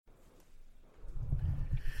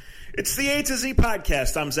It's the A to Z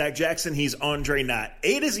podcast. I'm Zach Jackson. He's Andre Knott.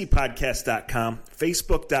 A to Z podcast.com,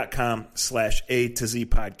 facebook.com/A to Z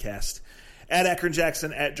podcast. At Akron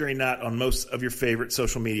Jackson, at Dre Knott on most of your favorite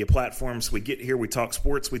social media platforms. We get here, we talk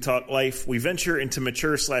sports, we talk life, we venture into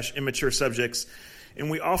mature/immature subjects, and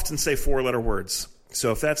we often say four-letter words.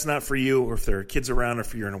 So if that's not for you, or if there are kids around, or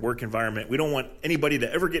if you're in a work environment, we don't want anybody to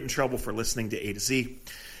ever get in trouble for listening to A to Z.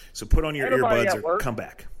 So put on your earbuds or come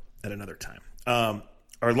back at another time.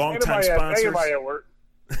 Our longtime sponsors.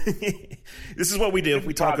 This is what we do.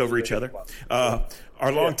 We talk over each other.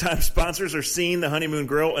 Our longtime sponsors are Scene, the Honeymoon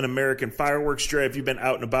Grill, and American Fireworks. Dre, if you've been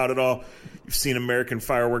out and about at all, you've seen American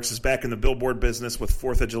Fireworks is back in the billboard business with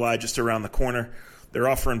 4th of July just around the corner. They're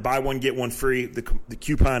offering buy one, get one free. The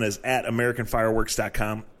coupon is at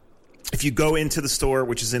AmericanFireworks.com. If you go into the store,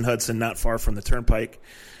 which is in Hudson, not far from the Turnpike,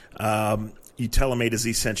 you tell them A to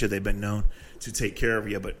Z sent you. They've been known to take care of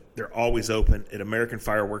you, but they're always open at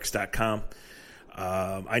AmericanFireworks.com.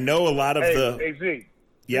 I know a lot of Hey, Z.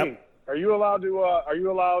 Yep. Z, are you allowed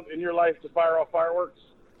in your life to fire off fireworks?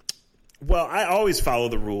 Well, I always follow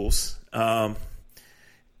the rules.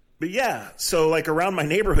 But yeah, so like around my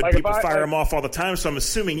neighborhood, people fire them off all the time, so I'm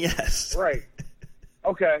assuming yes. Right.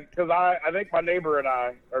 Okay, because I think my neighbor and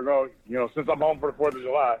I are going, since I'm home for the 4th of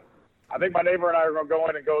July, I think my neighbor and I are going to go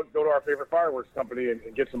in and go to our favorite fireworks company and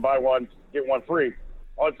get some buy one, get one free.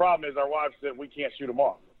 Only problem is our wife said we can't shoot them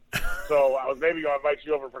off. So I was maybe going to invite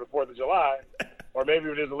you over for the 4th of July, or maybe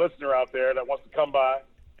there's a listener out there that wants to come by.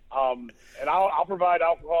 And I'll provide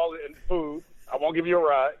alcohol and food. I won't give you a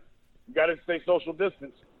ride. You got to stay social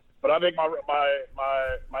distance. But I think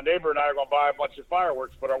my neighbor and I are going to buy a bunch of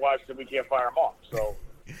fireworks, but our wife said we can't fire them off. So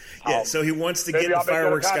yeah, so he wants to get the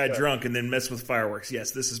fireworks guy drunk and then mess with fireworks.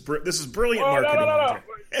 Yes, this is brilliant marketing. No.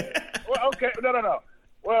 Well, okay, no.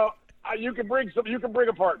 Well, you can bring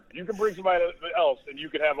a partner. You can bring somebody else, and you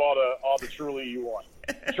can have all the Truly you want.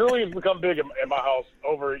 Truly has become big in my house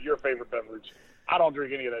over your favorite beverage. I don't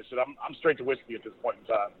drink any of that shit. I'm straight to whiskey at this point in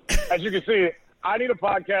time. As you can see, I need a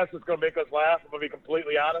podcast that's going to make us laugh. I'm going to be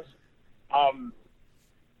completely honest.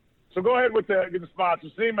 So go ahead with the sponsor,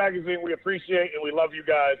 Scene Magazine. We appreciate and we love you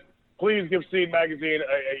guys. Please give Scene Magazine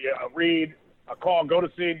a read, a call. Go to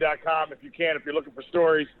Scene.com if you can, if you're looking for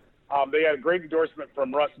stories. They had a great endorsement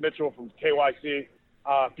from Russ Mitchell from KYC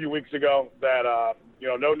a few weeks ago that,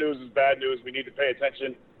 no news is bad news. We need to pay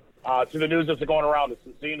attention to the news that's going around us.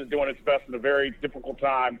 And Scene is doing its best in a very difficult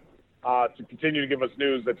time to continue to give us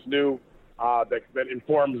news that's new, that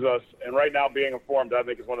informs us. And right now, being informed, I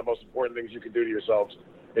think, is one of the most important things you can do to yourselves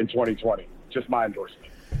in 2020. Just my endorsement.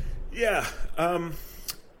 Yeah.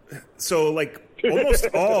 So, like, almost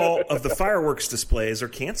all of the fireworks displays are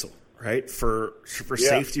canceled, right, for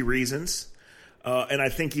safety reasons. And I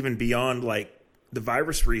think even beyond, like, the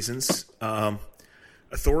virus reasons,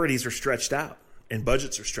 authorities are stretched out and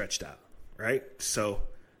budgets are stretched out, right? So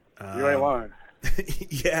you ain't lying.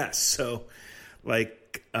 Yeah, so,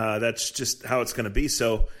 like, that's just how it's going to be.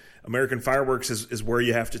 So American Fireworks is where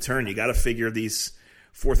you have to turn. You got to figure these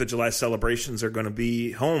 4th of July celebrations are going to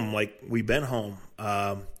be home like we've been home.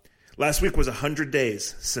 Last week was 100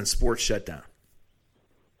 days since sports shut down.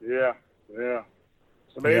 Yeah.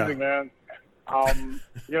 It's amazing, man.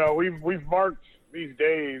 We've marked these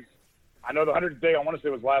days. I know the 100th day, I want to say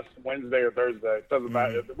it was last Wednesday or Thursday. It doesn't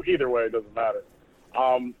matter. Either way, it doesn't matter.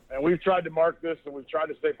 And we've tried to mark this, and we've tried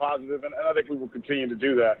to stay positive, and I think we will continue to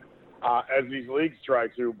do that as these leagues try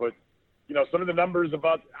to. But, some of the numbers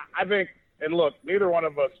about – I think – and look, neither one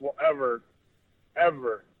of us will ever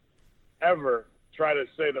try to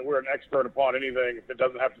say that we're an expert upon anything if it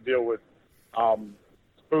doesn't have to deal with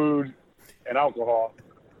food and alcohol.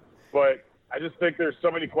 But I just think there's so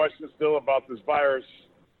many questions still about this virus.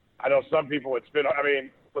 I know some people, let's be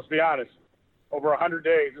honest, over 100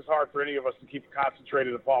 days, it's hard for any of us to keep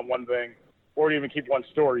concentrated upon one thing or to even keep one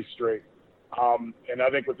story straight. And I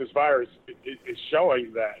think with this virus, it's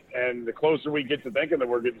showing that. And the closer we get to thinking that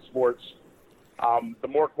we're getting sports, the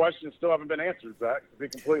more questions still haven't been answered, Zach, to be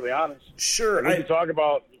completely honest. Sure. We can talk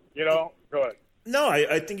about, go ahead. No,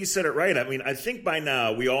 I think you said it right. I mean, I think by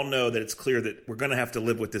now we all know that it's clear that we're going to have to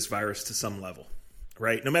live with this virus to some level,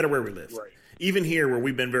 right? No matter where we live. Right. Even here where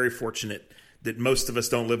we've been very fortunate that most of us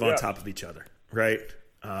don't live on top of each other, right?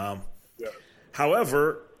 Yes.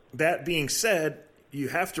 However, that being said, you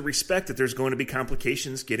have to respect that there's going to be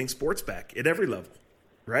complications getting sports back at every level,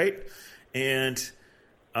 right? And,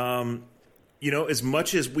 as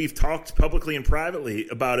much as we've talked publicly and privately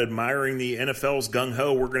about admiring the NFL's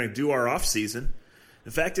gung-ho, we're going to do our offseason,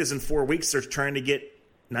 the fact is in 4 weeks they're trying to get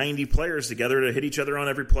 90 players together to hit each other on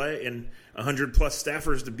every play and 100-plus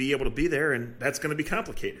staffers to be able to be there, and that's going to be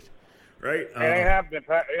complicated, right? It ain't happening.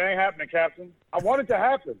 It ain't happening, Captain. I want it to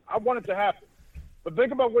happen. But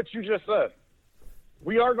think about what you just said.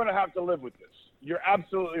 We are going to have to live with this. You're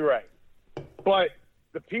absolutely right. But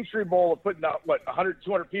the Petri Bowl of putting out, 100,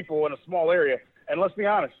 200 people in a small area, and let's be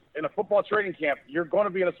honest, in a football training camp, you're going to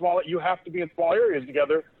be you have to be in small areas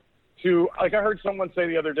together like I heard someone say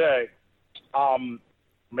the other day,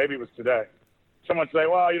 maybe it was today, someone say,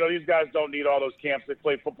 well, these guys don't need all those camps. They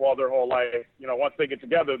played football their whole life. Once they get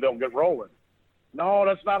together, they'll get rolling. No,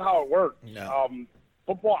 that's not how it works. No.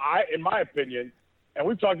 Football, in my opinion, and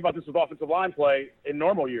we've talked about this with offensive line play in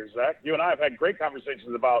normal years, Zach. You and I have had great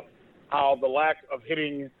conversations about how the lack of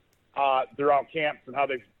hitting throughout camps and how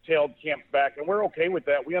they've tailed camps back, and we're okay with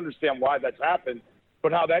that. We understand why that's happened,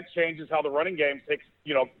 but how that changes how the running game takes,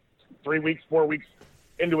 3 weeks, 4 weeks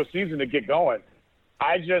into a season to get going.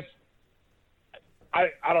 I don't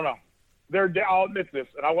know. I'll admit this,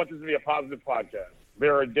 and I want this to be a positive podcast.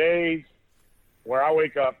 There are days where I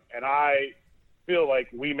wake up and I feel like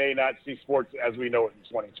we may not see sports as we know it in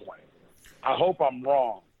 2020. I hope I'm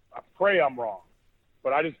wrong. I pray I'm wrong.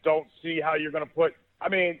 But I just don't see how you're going to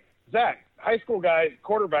Zach, high school guys,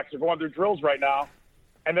 quarterbacks are going through drills right now,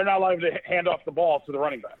 and they're not allowed to hand off the ball to the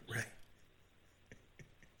running back. Right.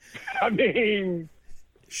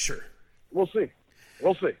 Sure. We'll see.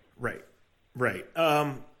 Right.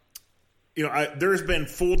 There's been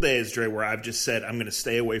full days, Dre, where I've just said I'm going to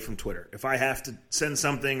stay away from Twitter. If I have to send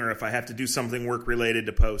something or if I have to do something work-related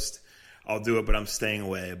to post, I'll do it, but I'm staying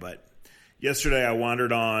away. But yesterday I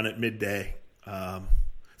wandered on at midday,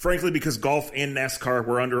 frankly because golf and NASCAR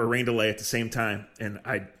were under a rain delay at the same time, and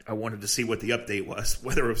I wanted to see what the update was,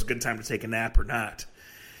 whether it was a good time to take a nap or not.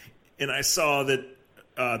 And I saw that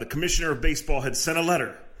the commissioner of baseball had sent a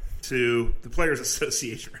letter to the Players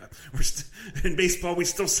Association. In baseball, we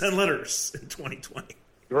still send letters in 2020.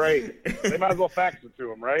 Right. They might as well fax it to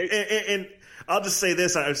them, right? And I'll just say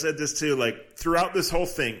this. I've said this too. Throughout this whole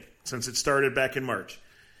thing, since it started back in March,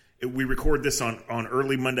 we record this on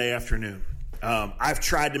early Monday afternoon. I've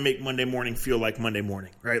tried to make Monday morning feel like Monday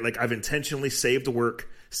morning, right? I've intentionally saved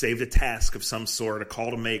a task of some sort, a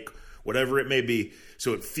call to make, whatever it may be,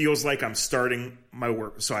 so it feels like I'm starting my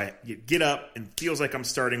work. So I get up and feels like I'm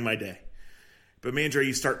starting my day. But man, Dre,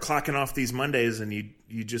 you start clocking off these Mondays and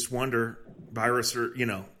you just wonder virus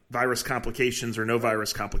complications or no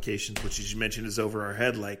virus complications, which as you mentioned is over our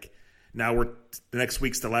head. Now the next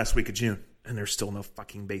week's the last week of June and there's still no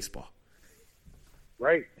fucking baseball.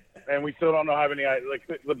 Right. And we still don't know how any,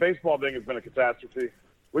 the baseball thing has been a catastrophe.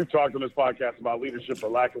 We've talked on this podcast about leadership or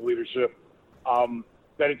lack of leadership.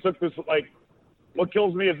 That it took this, what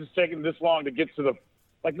kills me is it's taken this long to get to the,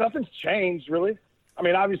 nothing's changed really. I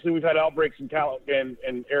mean, obviously we've had outbreaks in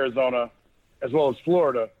Arizona as well as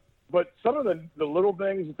Florida, but some of the little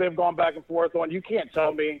things that they've gone back and forth on, you can't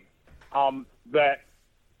tell me that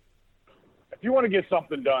if you want to get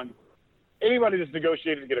something done, anybody that's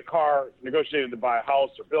negotiated to get a car, negotiated to buy a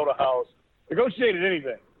house or build a house, negotiated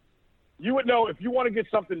anything, you would know if you want to get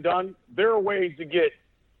something done, there are ways to get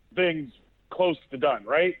things close to done,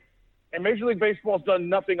 right? And Major League Baseball's done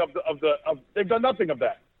nothing they've done nothing of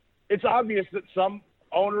that. It's obvious that some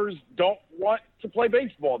owners don't want to play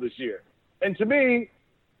baseball this year. And to me,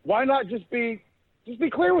 why not just be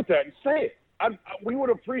clear with that and say it? We would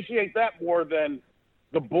appreciate that more than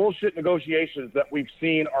the bullshit negotiations that we've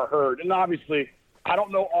seen or heard. And obviously, I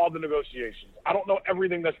don't know all the negotiations. I don't know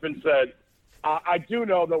everything that's been said. I do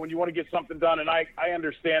know, though, when you want to get something done, and I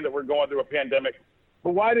understand that we're going through a pandemic,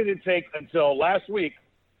 but why did it take until last week,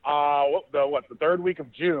 the third week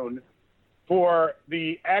of June, for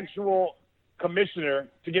the actual commissioner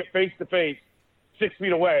to get face-to-face 6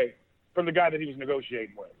 feet away from the guy that he was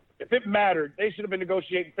negotiating with? If it mattered, they should have been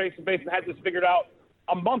negotiating face-to-face and had this figured out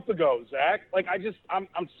a month ago, Zach.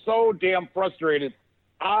 I'm so damn frustrated.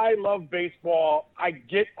 I love baseball. I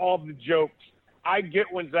get all the jokes. I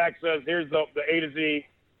get when Zach says, here's the A to Z,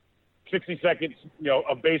 60 seconds,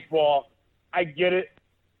 of baseball. I get it.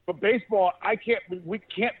 But baseball,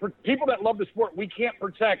 people that love the sport, we can't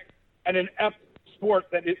protect an inept sport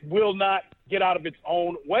that it will not get out of its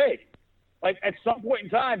own way. At some point in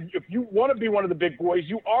time, if you want to be one of the big boys,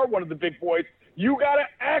 you are one of the big boys. You got to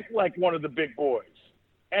act like one of the big boys.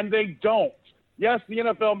 And they don't. Yes, the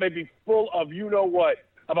NFL may be full of you-know-what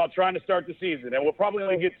about trying to start the season, and we'll probably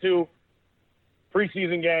only get 2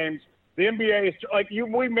 preseason games. The NBA is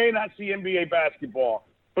we may not see NBA basketball,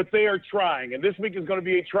 but they are trying. And this week is going to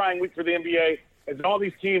be a trying week for the NBA as all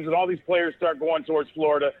these teams and all these players start going towards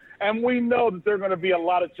Florida. And we know that there are going to be a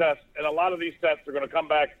lot of tests, and a lot of these tests are going to come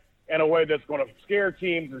back in a way that's going to scare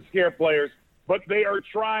teams and scare players. But they are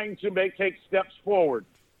trying to take steps forward.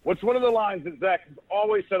 What's one of the lines that Zach has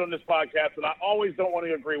always said on this podcast, and I always don't want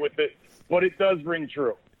to agree with it, but it does ring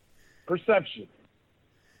true. Perception.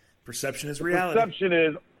 Perception is reality. Perception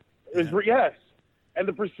is yes. And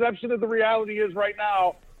the perception of the reality is right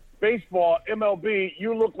now, baseball, MLB,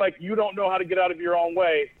 you look like you don't know how to get out of your own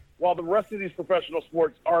way, while the rest of these professional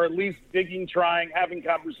sports are at least digging, trying, having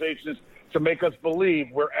conversations to make us believe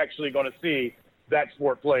we're actually going to see that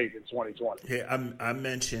sport played in 2020. Hey, I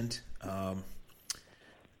mentioned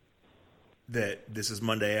that this is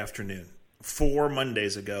Monday afternoon. 4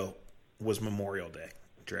 Mondays ago was Memorial Day,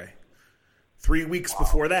 Dre. 3 weeks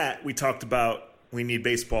before that, we talked about we need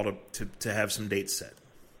baseball to have some dates set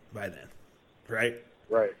by then, right?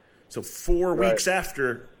 Right. So 4 weeks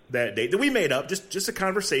after that date that we made up, just a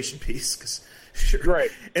conversation piece. 'Cause, sure.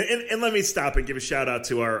 Right. And let me stop and give a shout out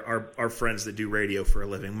to our friends that do radio for a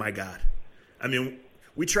living. My God. I mean,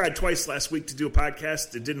 we tried twice last week to do a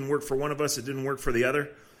podcast. It didn't work for one of us. It didn't work for the other.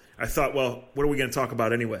 I thought, well, what are we going to talk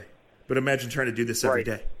about anyway? But imagine trying to do this every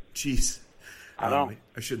day. Jeez. I know.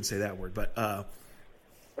 I shouldn't say that word, but yeah.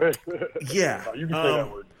 You can say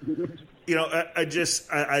that word. You know,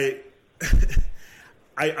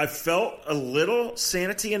 I felt a little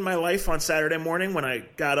sanity in my life on Saturday morning when I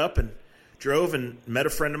got up and drove and met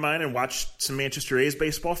a friend of mine and watched some Manchester A's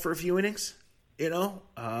baseball for a few innings. You know,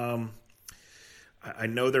 I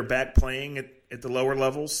know they're back playing at the lower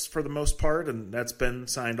levels for the most part, and that's been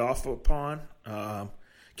signed off upon.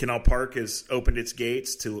 Canal Park has opened its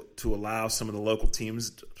gates to allow some of the local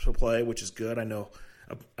teams to play, which is good. I know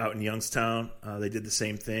out in Youngstown they did the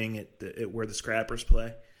same thing at where the Scrappers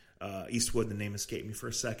play. Eastwood, the name escaped me for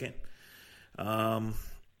a second. But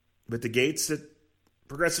the gates at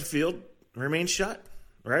Progressive Field remain shut,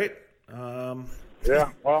 right?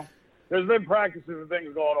 Yeah, well, there's been practices and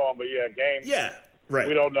things going on, but yeah, games. Yeah, right.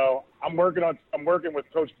 We don't know. I'm working with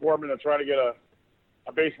Coach Foreman to try to get a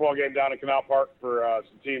baseball game down in Canal Park for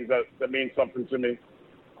some teams that mean something to me.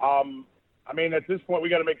 I mean, at this point, we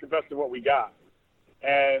got to make the best of what we got.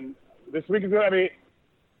 And this week is good. I mean,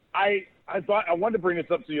 I thought I wanted to bring this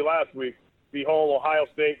up to you last week, the whole Ohio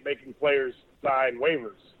State making players sign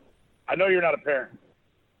waivers. I know you're not a parent,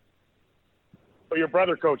 but your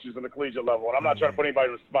brother coaches in the collegiate level, and I'm not trying to put anybody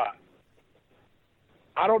on the spot.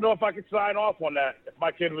 I don't know if I could sign off on that if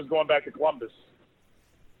my kid was going back to Columbus.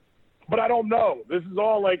 But I don't know. This is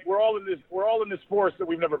all like we're all in this force that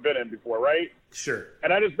we've never been in before, right? Sure.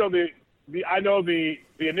 And I just know the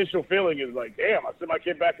initial feeling is like, damn, I sent my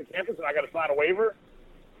kid back to campus and I got to sign a waiver.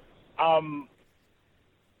 I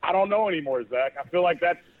don't know anymore, Zach. I feel like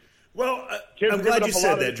that's well. I'm glad you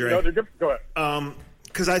said that, Dre. Go ahead.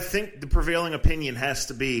 Because I think the prevailing opinion has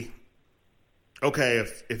to be, okay,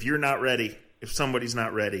 if you're not ready, if somebody's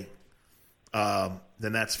not ready, then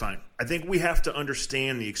that's fine. I think we have to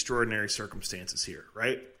understand the extraordinary circumstances here,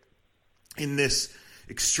 right? In this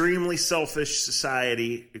extremely selfish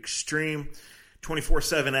society, extreme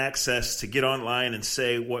 24/7 access to get online and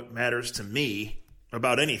say what matters to me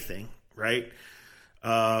about anything, right?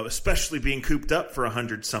 Especially being cooped up for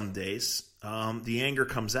 100 some days, the anger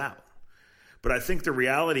comes out. But I think the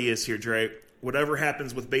reality is here, Dre, whatever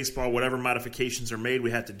happens with baseball, whatever modifications are made,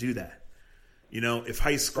 we have to do that. You know, if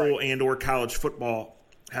high school and or college football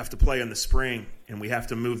have to play in the spring and we have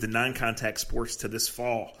to move the non-contact sports to this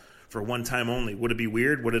fall for one time only, would it be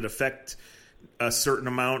weird? Would it affect a certain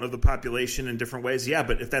amount of the population in different ways? Yeah,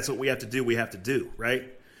 but if that's what we have to do, we have to do, right?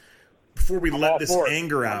 Before we let this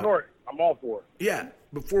anger out. I'm all for it. Yeah,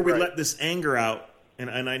 before we let this anger out,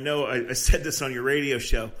 and I know I said this on your radio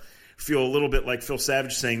show, feel a little bit like Phil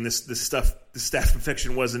Savage saying this staph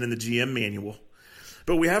infection wasn't in the GM manual.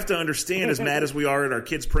 But we have to understand, as mad as we are at our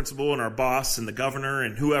kids' principal and our boss and the governor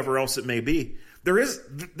and whoever else it may be,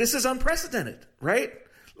 this is unprecedented, right?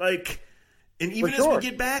 Like, and even as we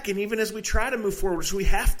get back and even as we try to move forward, which we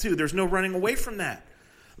have to, there's no running away from that.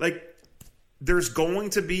 Like, there's going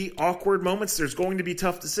to be awkward moments. There's going to be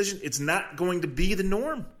tough decisions. It's not going to be the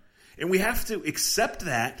norm. And we have to accept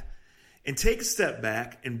that and take a step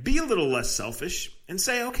back and be a little less selfish and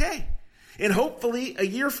say, okay. And hopefully a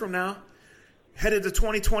year from now, headed to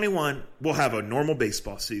 2021, we'll have a normal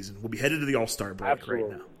baseball season. We'll be headed to the All-Star break right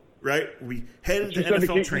now. Right? We headed to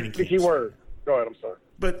NFL training camps. The key word. Go ahead, I'm sorry.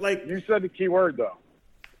 But like you said the key word though.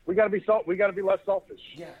 We gotta be less selfish.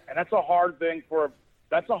 Yeah. And that's a hard thing for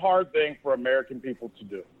American people to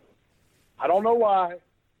do. I don't know why.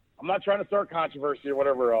 I'm not trying to start controversy or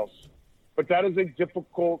whatever else. But that is a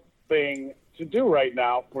difficult thing to do right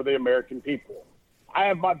now for the American people. I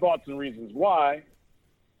have my thoughts and reasons why,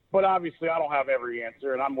 but obviously I don't have every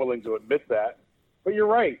answer, and I'm willing to admit that. But you're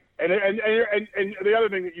right. And the other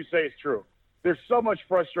thing that you say is true. there's so much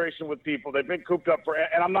frustration with people. They've been cooped up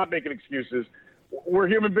and I'm not making excuses. We're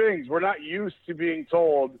human beings. We're not used to being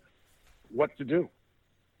told what to do.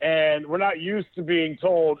 And we're not used to being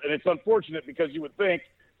told, and it's unfortunate because you would think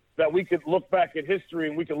that we could look back at history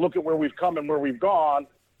and we could look at where we've come and where we've gone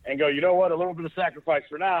and go, you know what, a little bit of sacrifice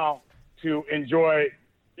for now to enjoy.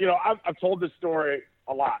 I've told this story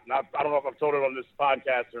a lot, and I don't know if I've told it on this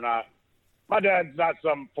podcast or not. My dad's not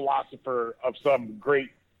some philosopher of some great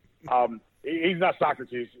he's not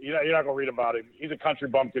Socrates. You're not going to read about him. He's a country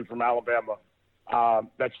bumpkin from Alabama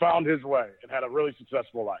that's found his way and had a really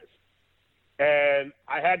successful life. And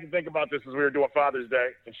I had to think about this as we were doing Father's Day.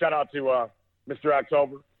 And shout out to Mr.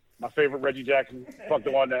 October, my favorite Reggie Jackson,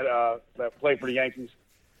 the one that played for the Yankees.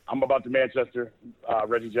 I'm about to Manchester,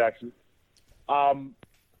 Reggie Jackson.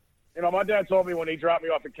 My dad told me when he dropped me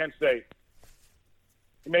off at Kent State,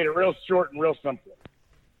 he made it real short and real simple.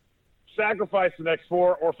 Sacrifice the next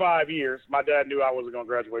 4 or 5 years. My dad knew I wasn't going to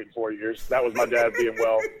graduate in 4 years. That was my dad being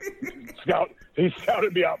he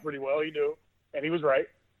scouted me out pretty well. He knew, and he was right.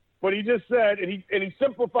 But he just said, and he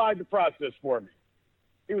simplified the process for me.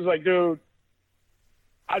 He was like, dude,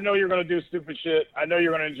 I know you're going to do stupid shit. I know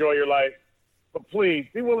you're going to enjoy your life. But please,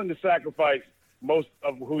 be willing to sacrifice most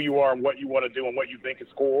of who you are and what you want to do and what you think is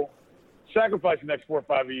cool. Sacrifice the next 4 or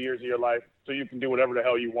 5 years of your life so you can do whatever the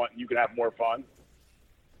hell you want and you can have more fun.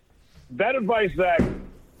 That advice, Zach,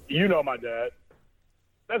 my dad,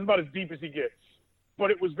 that's about as deep as he gets.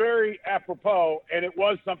 But it was very apropos, and it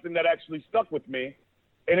was something that actually stuck with me,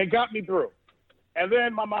 and it got me through. And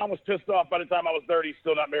then my mom was pissed off by the time I was 30,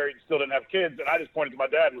 still not married, still didn't have kids, and I just pointed to my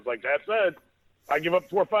dad and was like, Dad said, I give up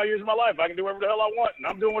 4 or 5 years of my life. I can do whatever the hell I want, and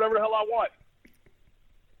I'm doing whatever the hell I want.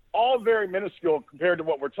 All very minuscule compared to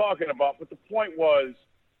what we're talking about, but the point was,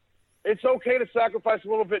 it's okay to sacrifice a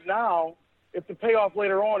little bit now if the payoff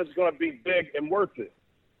later on is going to be big and worth it.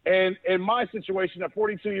 And in my situation at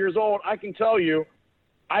 42 years old, I can tell you,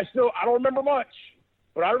 I don't remember much,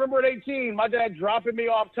 but I remember at 18, my dad dropping me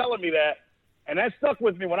off, telling me that, and that stuck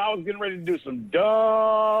with me when I was getting ready to do some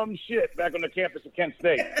dumb shit back on the campus of Kent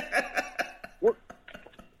State.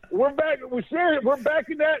 We're back. We're serious. We're back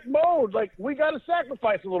in that mode. Like, we got to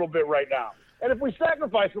sacrifice a little bit right now. And if we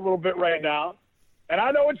sacrifice a little bit right now, and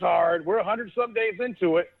I know it's hard, we're 100-some days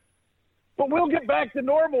into it, but we'll get back to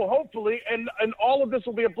normal, hopefully, and all of this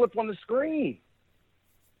will be a blip on the screen.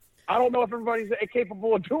 I don't know if everybody's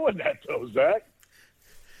capable of doing that, though, Zach.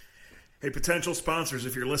 Hey, potential sponsors,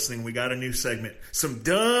 if you're listening, we got a new segment. Some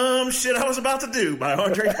dumb shit I was about to do by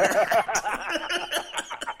Andre.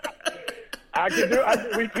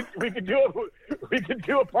 We could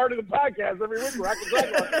do a part of the podcast every week where I can talk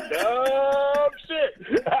about dumb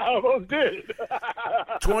shit I almost did.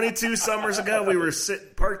 22 summers ago, we were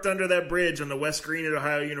parked under that bridge on the West Green at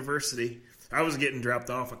Ohio University. I was getting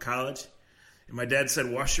dropped off at college, and my dad said,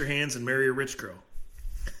 "Wash your hands and marry a rich girl."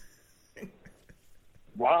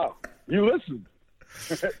 Wow, you listened.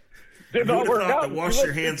 Did not work out. That wash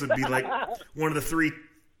your hands would be like one of the 3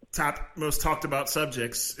 top most talked about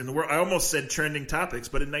subjects in the world. I almost said trending topics,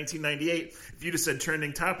 but in 1998, if you'd have said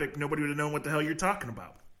trending topic, nobody would have known what the hell you're talking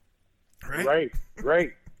about. Right.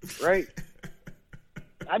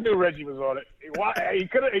 I knew Reggie was on it. He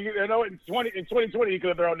could have, in 2020, he could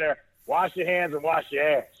have thrown there, wash your hands and wash your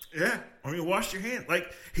ass. Yeah. I mean, wash your hands.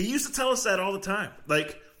 Like, he used to tell us that all the time.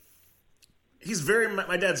 Like,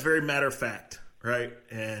 my dad's very matter of fact, right?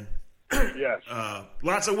 And yes.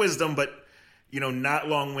 Lots of wisdom, but not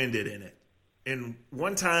long-winded in it. And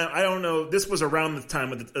one time, I don't know, this was around the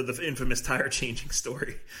time of the infamous tire changing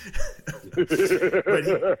story.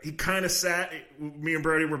 But he kind of sat, me and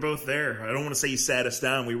Brody were both there. I don't want to say he sat us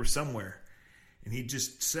down. We were somewhere. And he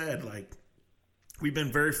just said, like, we've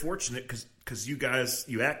been very fortunate because you guys,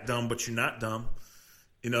 you act dumb, but you're not dumb.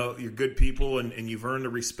 You're good people, and you've earned the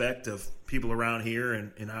respect of people around here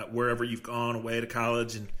and wherever you've gone away to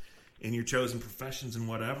college and in your chosen professions and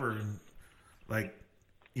whatever. And, like,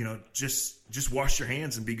 just wash your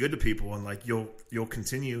hands and be good to people, and like you'll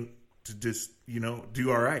continue to just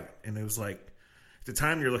do all right. And it was like, at the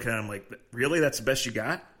time you're looking at him like, really, that's the best you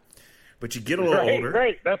got? But you get a little older.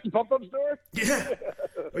 Right, that's the pump-up store. Yeah,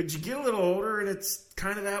 but you get a little older, and it's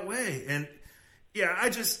kind of that way. And yeah, I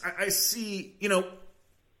see.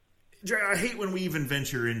 I hate when we even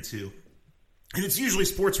venture into, and it's usually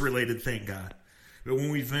sports related, thank God. But when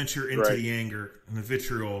we venture into the anger and the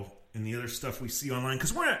vitriol and the other stuff we see online,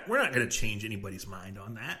 because we're not going to change anybody's mind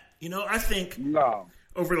on that. I think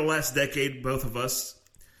over the last decade, both of us,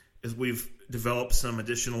 as we've developed some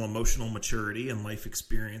additional emotional maturity and life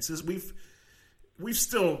experiences, we've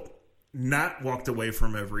still not walked away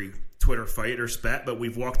from every Twitter fight or spat, but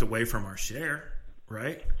we've walked away from our share,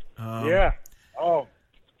 right? Yeah. Oh,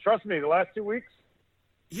 trust me, the last 2 weeks,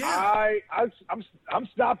 Yeah. I'm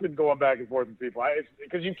stopping going back and forth with people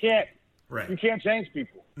because you can't change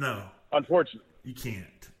people. No, unfortunately, you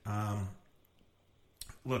can't.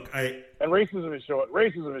 Look, and racism is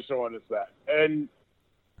showing us that. And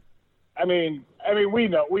I mean, we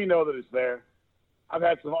know that it's there. I've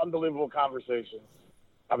had some unbelievable conversations.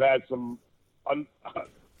 I've had some.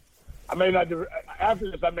 I may not do after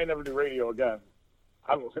this. I may never do radio again.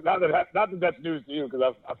 Not that that's news to you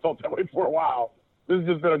because I've felt that way for a while. This has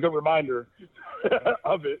just been a good reminder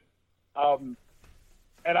of it. And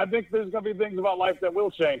I think there's going to be things about life that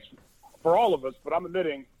will change for all of us. But I'm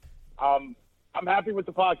admitting, I'm happy with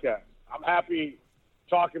the podcast. I'm happy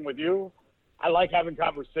talking with you. I like having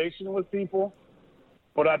conversation with people.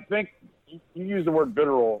 But I think you use the word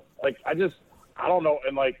vitriol. Like, I don't know.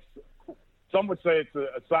 And, like, some would say it's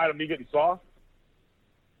a sign of me getting soft.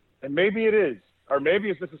 And maybe it is. Or maybe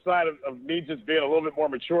it's just a sign of me just being a little bit more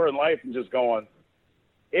mature in life and just going,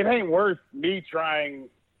 it ain't worth me trying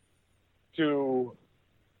to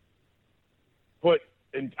put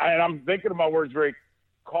 – and I'm thinking of my words very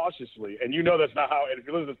cautiously. And you know that's not how – and if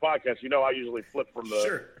you listen to this podcast, you know I usually flip from the –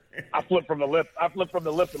 sure. I flip from the lip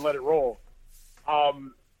and let it roll.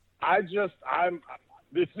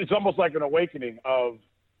 It's almost like an awakening of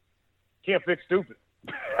can't fix stupid.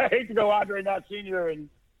 I hate to go Andre Knott Sr. and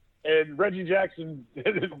Reggie Jackson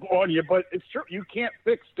on you, but it's true. You can't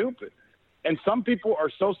fix stupid. And some people are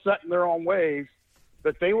so set in their own ways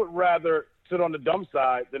that they would rather sit on the dumb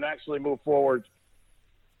side than actually move forward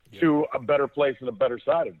to a better place and a better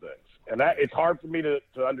side of things. And that it's hard for me to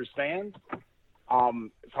understand.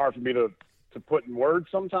 It's hard for me to put in words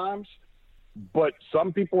sometimes. But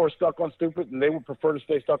some people are stuck on stupid, and they would prefer to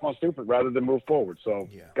stay stuck on stupid rather than move forward. So,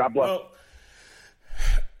 God bless. Well,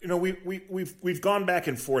 you know, we've gone back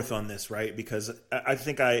and forth on this, right? Because I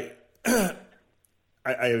think I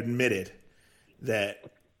admitted that.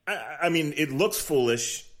 I mean, it looks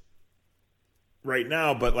foolish right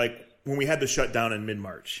now, but like when we had the shutdown in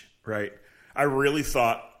mid-March, right? I really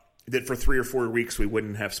thought that for 3 or 4 weeks we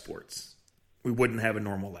wouldn't have sports, we wouldn't have a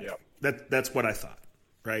normal life. Yep. That's what I thought,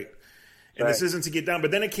 right? And this isn't to get down, but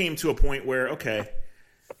then it came to a point where, okay,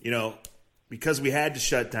 you know, because we had to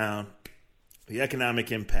shut down, the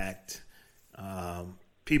economic impact,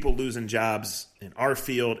 people losing jobs in our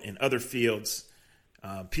field, in other fields,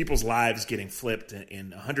 people's lives getting flipped,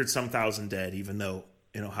 and 100-some thousand dead, even though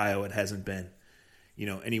in Ohio it hasn't been, you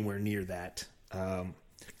know, anywhere near that. You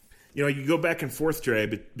know, you go back and forth, Dre,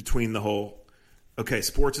 between the whole, okay,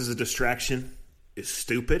 sports as a distraction is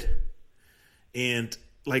stupid, and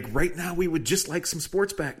like right now we would just like some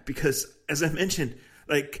sports back because, as I mentioned,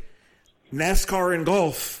 like NASCAR and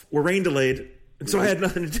golf were rain delayed, and so I had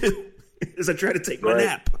nothing to do as I tried to take my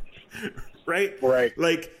nap. Right?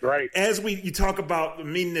 Like, as you talk about the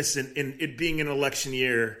meanness in it being an election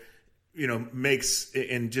year, you know, makes,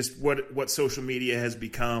 and just what social media has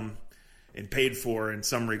become and paid for in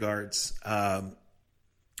some regards,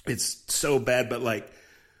 it's so bad. But like,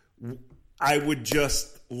 I would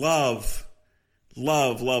just love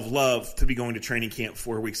to be going to training camp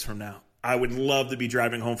 4 weeks from now. I would love to be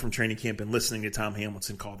driving home from training camp and listening to Tom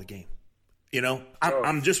Hamilton call the game. You know,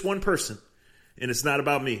 I'm just one person, and it's not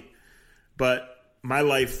about me. But my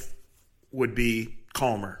life would be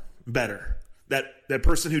calmer, better. That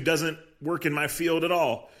person who doesn't work in my field at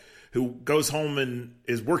all, who goes home and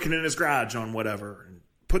is working in his garage on whatever, and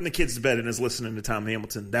putting the kids to bed and is listening to Tom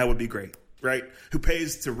Hamilton, that would be great, right? Who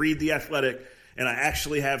pays to read The Athletic, and I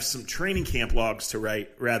actually have some training camp logs to write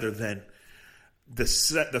rather than the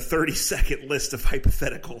 30-second list of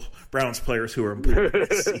hypothetical Browns players who are important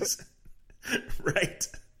this season, right?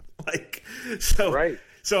 Like, so, right.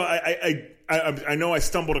 So I know I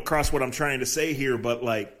stumbled across what I'm trying to say here, but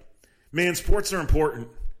like, man, sports are important.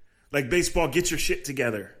 Like baseball, get your shit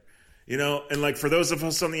together, you know? And like for those of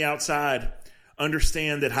us on the outside,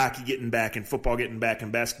 understand that hockey getting back and football getting back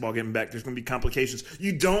and basketball getting back, there's going to be complications.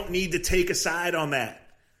 You don't need to take a side on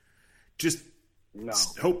that. Just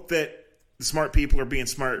hope that the smart people are being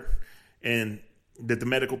smart and that the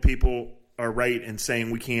medical people are right in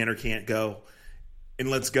saying we can or can't go. And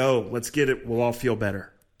let's go. Let's get it. We'll all feel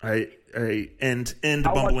better. I end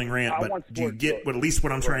the bumbling rant, but do you get at least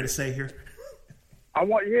what I'm trying to say here? I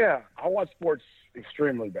want sports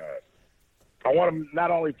extremely bad. I want them not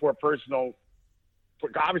only for personal,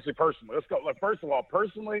 obviously personally. Let's go. Like, first of all,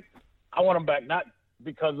 personally, I want them back not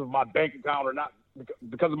because of my bank account or not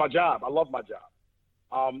because of my job. I love my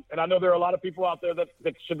job. And I know there are a lot of people out there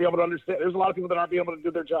that should be able to understand. There's a lot of people that aren't being able to do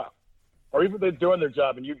their job. Or even they're doing their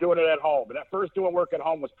job and you're doing it at home. And at first doing work at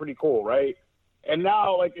home was pretty cool, right? And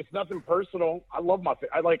now, like, it's nothing personal. I love my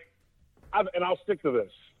and I'll stick to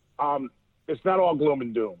this. It's not all gloom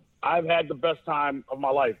and doom. I've had the best time of my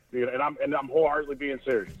life, and I'm wholeheartedly being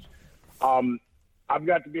serious. I've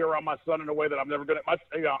got to be around my son in a way that I've never been.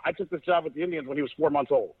 I took this job with the Indians when he was 4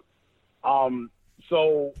 months old.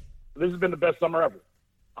 So this has been the best summer ever.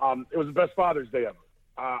 It was the best Father's Day ever.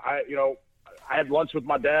 I had lunch with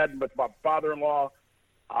my dad and with my father-in-law.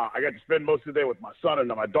 I got to spend most of the day with my son and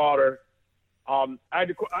my daughter.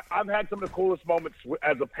 I've had some of the coolest moments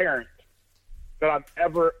as a parent that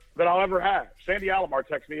I'll ever have. Sandy Alomar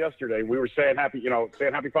texted me yesterday. We were saying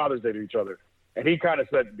happy Father's Day to each other, and he kind of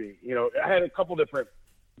said to me, I had a couple different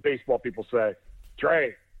baseball people say,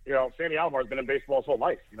 Trey, Sandy Alomar's been in baseball his whole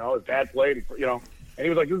life. His dad played, and he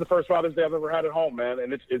was like, this is the first Father's Day I've ever had at home, man,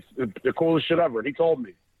 and it's the coolest shit ever. And he told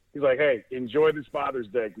me, he's like, hey, enjoy this Father's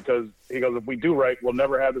Day, because he goes, if we do right, we'll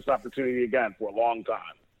never have this opportunity again for a long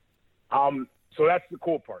time. So that's the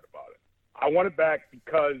cool part about it. I want it back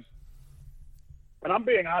because, and I'm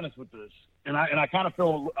being honest with this, and I kind of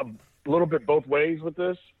feel a little bit both ways with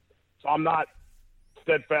this. So I'm not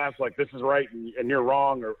steadfast like this is right and you're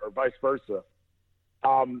wrong, or vice versa.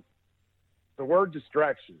 The word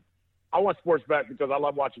distraction. I want sports back because I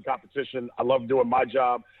love watching competition. I love doing my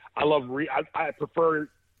job. I prefer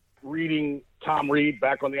reading Tom Reed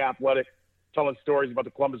back on The Athletic, telling stories about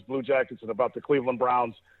the Columbus Blue Jackets and about the Cleveland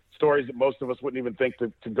Browns, stories that most of us wouldn't even think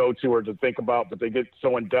to go to or to think about, but they get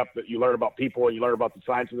so in depth that you learn about people and you learn about the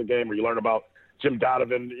science of the game, or you learn about Jim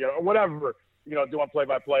Donovan, whatever, doing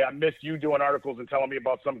play-by-play. I miss you doing articles and telling me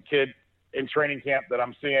about some kid in training camp that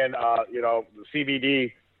I'm seeing, the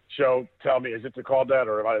CBD show tell me, is it called that,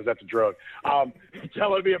 or is that the drug?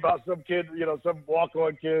 Telling me about some kid, some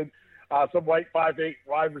walk-on kid, some white 5'8"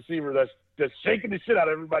 wide receiver that's shaking the shit out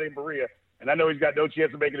of everybody in Berea. And I know he's got no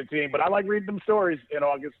chance of making a team, but I like reading them stories in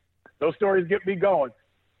August. Those stories get me going.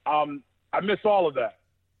 I miss all of that.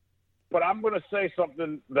 But I'm going to say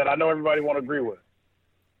something that I know everybody won't agree with.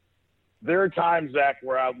 There are times, Zach,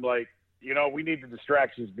 where I'm like, we need the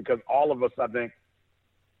distractions, because all of us, I think,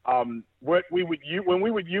 when we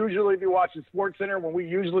would usually be watching SportsCenter, when we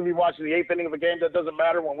usually be watching the eighth inning of a game that doesn't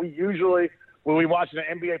matter, when we watching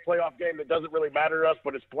an NBA playoff game that doesn't really matter to us,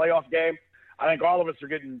 but it's a playoff game, I think all of us are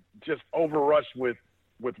getting just overrushed with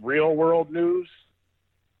real world news.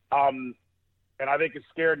 And I think it's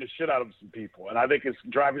scaring the shit out of some people. And I think it's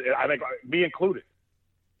driving, me included.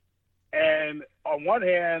 And on one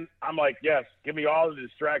hand, I'm like, yes, give me all the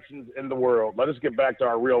distractions in the world. Let us get back to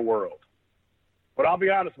our real world. But I'll be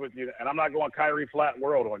honest with you, and I'm not going Kyrie flat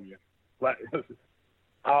world on you.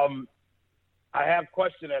 I have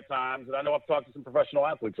questioned at times, and I know I've talked to some professional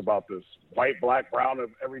athletes about this, white, black, brown, of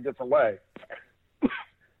every different way.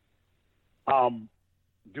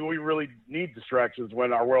 Do we really need distractions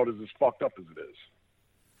when our world is as fucked up as it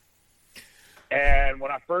is? And when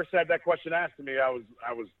I first had that question asked to me, I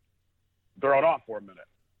was thrown off for a minute.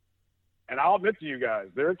 And I'll admit to you guys,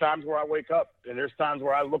 there are times where I wake up, and there's times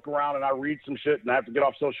where I look around and I read some shit and I have to get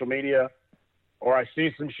off social media, or I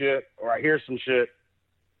see some shit, or I hear some shit,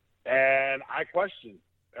 and I question.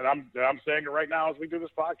 And I'm saying it right now as we do this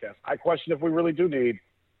podcast. I question if we really do need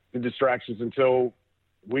the distractions until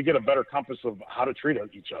we get a better compass of how to treat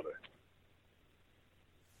each other.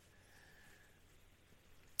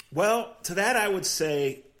 Well, to that I would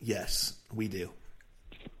say yes, we do.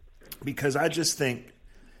 Because I just think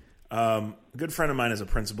a good friend of mine is a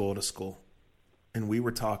principal at a school, and we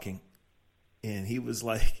were talking, and he was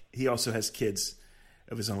like, he also has kids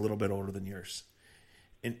of his own, a little bit older than yours.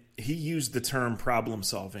 And he used the term problem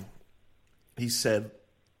solving. He said,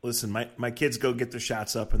 listen, my kids go get their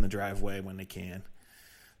shots up in the driveway when they can.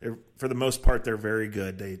 For the most part, they're very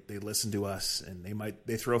good. They listen to us, and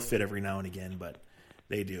they throw a fit every now and again, but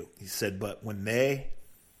they do. He said, but when they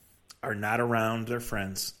are not around their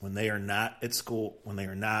friends, when they are not at school, when they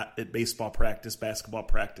are not at baseball practice, basketball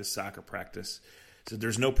practice, soccer practice, so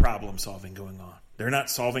there's no problem solving going on. They're not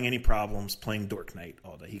solving any problems playing Dork Night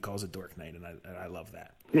all day. He calls it Dork Night, and I love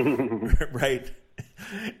that. Right?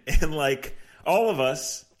 And like all of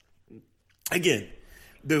us, again,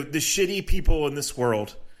 the shitty people in this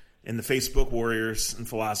world, and the Facebook warriors and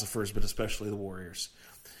philosophers, but especially the warriors,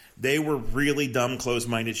 they were really dumb,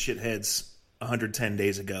 closed-minded shitheads 110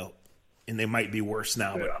 days ago. And they might be worse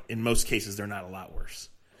now, but in most cases, they're not a lot worse.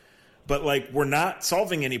 But like, we're not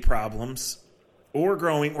solving any problems or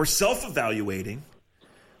growing or self-evaluating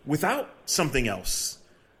without something else,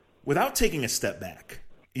 without taking a step back.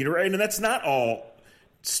 Right? And that's not all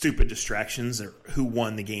stupid distractions or who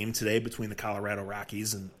won the game today between the Colorado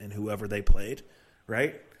Rockies and whoever they played,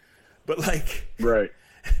 right? But like, right.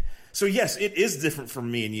 So yes, it is different from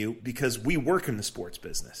me and you because we work in the sports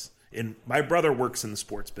business. And my brother works in the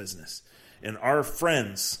sports business, and our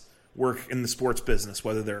friends work in the sports business,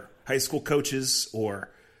 whether they're high school coaches or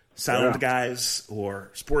sound guys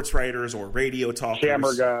or sports writers or radio talkers.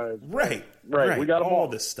 Camera guys. Right. We got all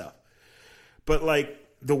this stuff. But like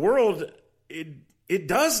the world, it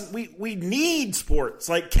does. We need sports,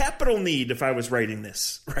 like capital need. If I was writing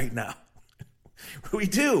this right now, we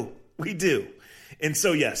do. And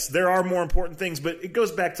so yes, there are more important things, but it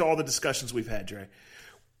goes back to all the discussions we've had, Dre.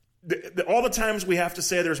 All the times we have to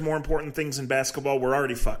say there's more important things in basketball, we're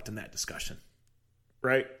already fucked in that discussion,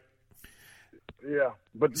 right? Yeah,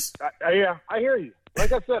 but I hear you.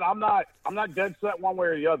 Like I said, I'm not dead set one way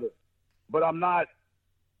or the other, but I'm not.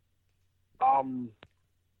 I'm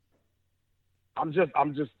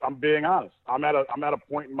being honest. I'm at a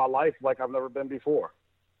point in my life like I've never been before,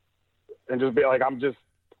 and just be like,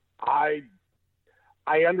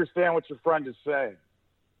 I understand what your friend is saying,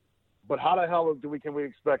 but how the hell can we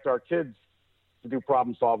expect our kids to do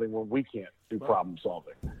problem solving when we can't do problem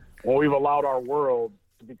solving? When we've allowed our world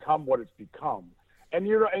to become what it's become. And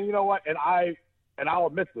you know what? And I'll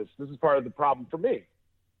admit this. This is part of the problem for me.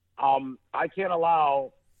 I can't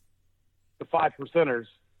allow the 5%ers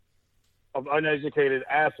of uneducated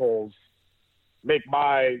assholes make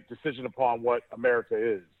my decision upon what America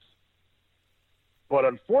is. But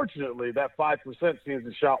unfortunately, that 5% seems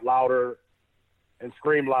to shout louder and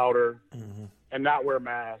scream louder and not wear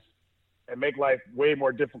masks and make life way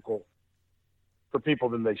more difficult for people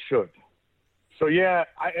than they should. So yeah,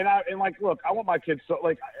 look, I want my kids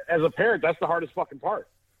as a parent, that's the hardest fucking part.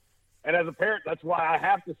 And as a parent, that's why I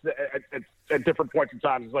have to say at different points in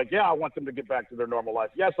time, it's like, yeah, I want them to get back to their normal life.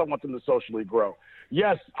 Yes, I want them to socially grow.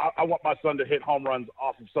 Yes, I want my son to hit home runs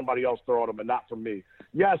off of somebody else throwing them and not from me.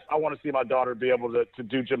 Yes, I want to see my daughter be able to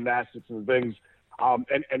do gymnastics and things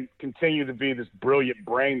and continue to be this brilliant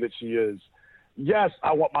brain that she is. Yes,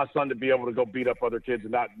 I want my son to be able to go beat up other kids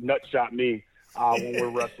and not nutshot me when we're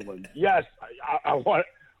wrestling. Yes, I want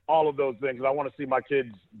all of those things. And I want to see my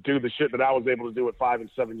kids do the shit that I was able to do at 5 and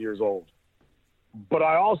 7 years old. But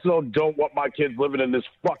I also don't want my kids living in this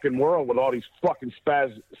fucking world with all these fucking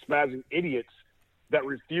spazzing idiots that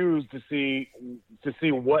refuse to see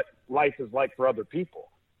what life is like for other people.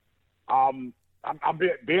 I'm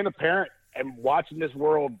being a parent and watching this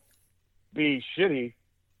world be shitty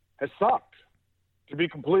has sucked. To be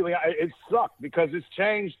completely, it sucked because it's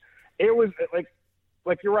changed. It was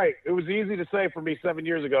like you're right. It was easy to say for me 7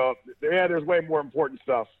 years ago, yeah, there's way more important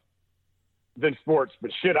stuff than sports.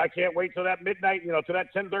 But shit, I can't wait till that midnight, to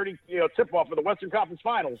that 10:30, tip-off of the Western Conference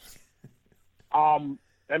Finals. And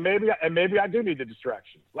maybe I do need the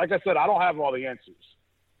distraction. Like I said, I don't have all the answers,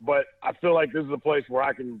 but I feel like this is a place where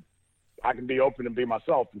I can be open and be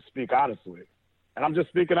myself and speak honestly. And I'm just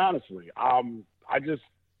speaking honestly. I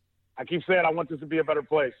keep saying I want this to be a better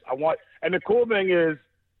place. And the cool thing is,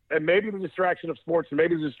 and maybe the distraction of sports, and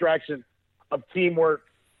maybe the distraction of teamwork,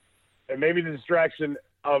 and maybe the distraction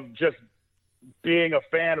of just being a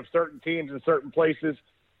fan of certain teams in certain places,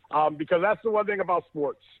 because that's the one thing about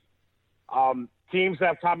sports. Teams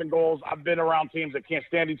have common goals. I've been around teams that can't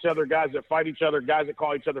stand each other, guys that fight each other, guys that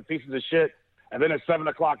call each other pieces of shit, and then at 7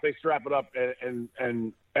 o'clock they strap it up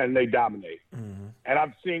and they dominate. Mm-hmm. And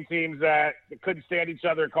I've seen teams that couldn't stand each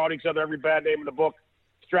other, called each other every bad name in the book,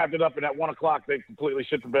 strapped it up, and at 1 o'clock they completely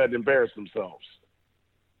shit the bed and embarrassed themselves.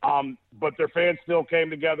 But their fans still came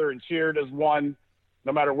together and cheered as one,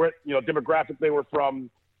 no matter what demographic they were from.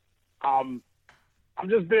 I'm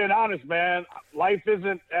just being honest, man. Life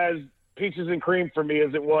isn't as peaches and cream for me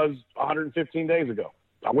as it was 115 days ago.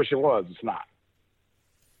 I wish it was. It's not.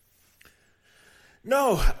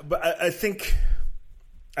 No, but I think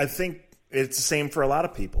it's the same for a lot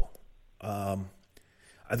of people. I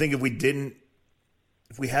think if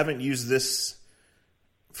we haven't used this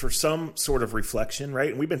for some sort of reflection, right?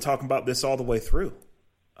 And we've been talking about this all the way through.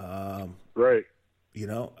 Right.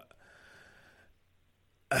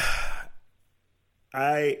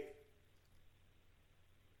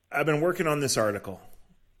 I've been working on this article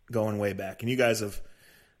going way back, and you guys have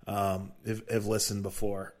listened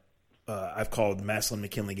before. I've called the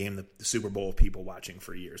Massillon-McKinley game the Super Bowl of people watching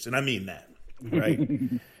for years, and I mean that, right?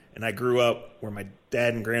 And I grew up where my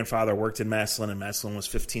dad and grandfather worked in Massillon, and Massillon was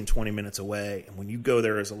 15, 20 minutes away. And when you go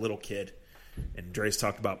there as a little kid, and Dre's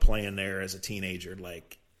talked about playing there as a teenager,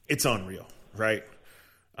 like, it's unreal, right?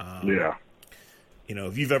 Yeah.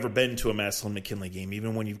 If you've ever been to a Massillon-McKinley game,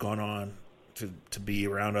 even when you've gone on to be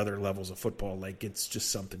around other levels of football, like, it's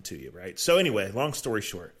just something to you, right? So anyway, long story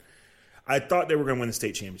short, I thought they were going to win the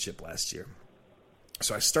state championship last year.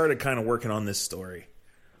 So I started kind of working on this story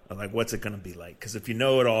of, like, what's it going to be like? Because if you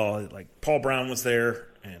know it all, like, Paul Brown was there,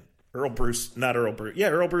 and Earl Bruce, not Earl Bruce. Yeah,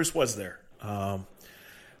 Earl Bruce was there.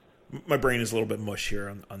 My brain is a little bit mush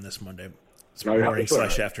here on this Monday. It's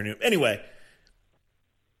morning/afternoon. Anyway,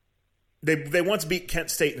 they once beat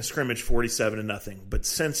Kent State in a scrimmage 47-0, but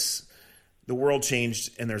since the world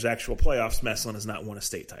changed and there's actual playoffs, Massillon has not won a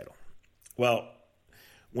state title. Well,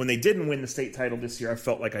 when they didn't win the state title this year, I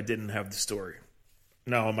felt like I didn't have the story.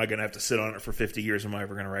 Now, am I going to have to sit on it for 50 years? Am I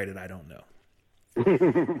ever going to write it? I don't know.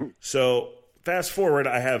 So fast forward,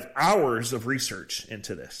 I have hours of research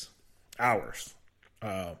into this. Hours.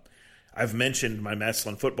 I've mentioned my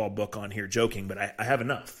Massillon football book on here joking, but I have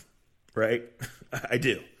enough, right? I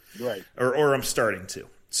do. Right. Or I'm starting to.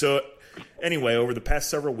 So anyway, over the past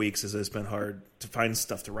several weeks, as it's been hard to find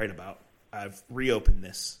stuff to write about, I've reopened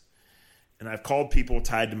this. And I've called people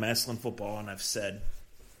tied to Massillon football, and I've said,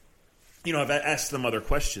 I've asked them other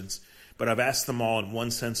questions, but I've asked them all in one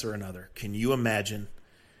sense or another. Can you imagine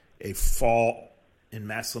a fall in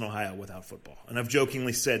Massillon, Ohio without football? And I've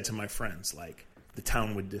jokingly said to my friends, like, the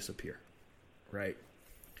town would disappear, right?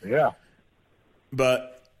 Yeah.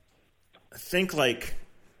 But I think, like,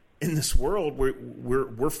 in this world,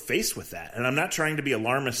 we're faced with that. And I'm not trying to be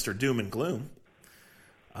alarmist or doom and gloom.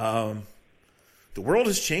 The world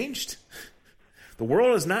has changed. The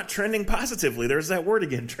world is not trending positively. There's that word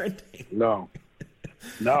again, trending. No.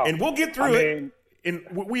 And we'll get through it. And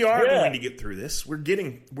we are going to get through this. We're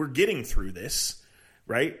getting through this,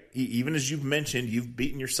 right? Even as you've mentioned, you've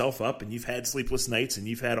beaten yourself up and you've had sleepless nights and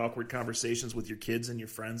you've had awkward conversations with your kids and your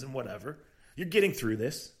friends and whatever. You're getting through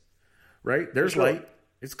this, right? There's light.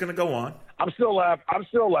 It's going to go on. I'm still laughing. I'm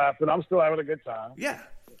still having a good time. Yeah.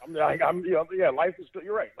 Life is still.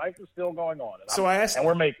 You're right. Life is still going on. And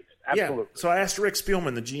we're making it. Absolutely. Yeah. So I asked Rick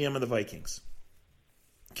Spielman, the GM of the Vikings,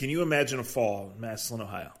 can you imagine a fall in Massillon,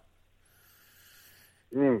 Ohio?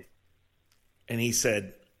 And he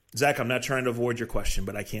said, Zach, I'm not trying to avoid your question,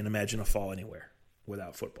 but I can't imagine a fall anywhere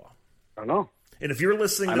without football. I know. And if you're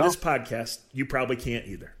listening to this podcast, you probably can't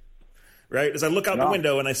either. Right? As I look out the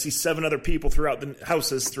window and I see 7 other people throughout the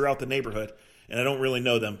houses throughout the neighborhood, and I don't really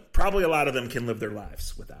know them, probably a lot of them can live their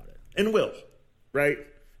lives without it. And will. Right?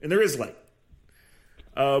 And there is light.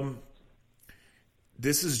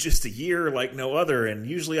 This is just a year like no other, and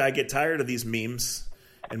usually I get tired of these memes,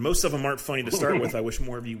 and most of them aren't funny to start with. I wish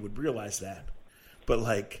more of you would realize that. But,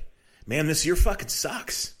 like, man, this year fucking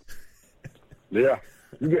sucks. Yeah.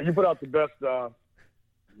 You put out the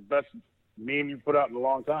best meme you put out in a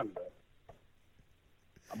long time today.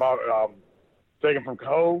 About taking from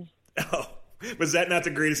Cove. Oh, was that not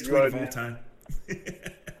the greatest tweet of all time?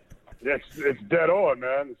 It's dead on,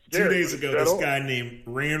 man. It's 2 days ago, this guy named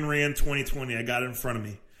Ran 2020, I got it in front of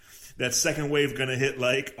me. That second wave going to hit,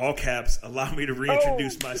 like, all caps, allow me to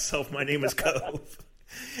reintroduce myself. My name is Cove.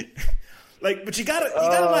 Like, but you gotta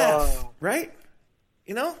laugh, right?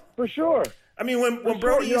 You know? For sure. I mean, when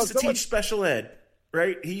Brody used to teach special ed,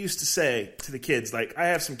 right, he used to say to the kids, like, I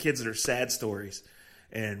have some kids that are sad stories,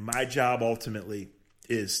 and my job ultimately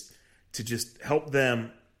is to just help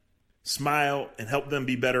them smile and help them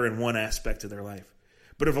be better in one aspect of their life.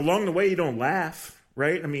 But if along the way you don't laugh,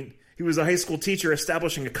 right? I mean, he was a high school teacher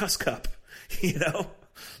establishing a cuss cup, you know?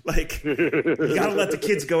 Like, you got to let the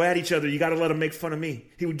kids go at each other. You got to let them make fun of me.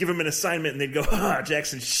 He would give them an assignment, and they'd go,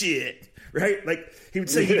 Jackson, shit, right? Like, he would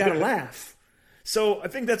say, you got to laugh. So I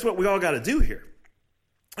think that's what we all got to do here.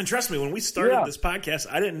 And trust me, when we started this podcast,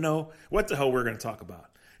 I didn't know what the hell we were going to talk about.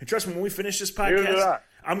 And trust me, when we finish this podcast,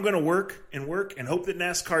 I'm going to work and hope that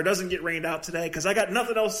NASCAR doesn't get rained out today because I got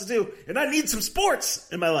nothing else to do, and I need some sports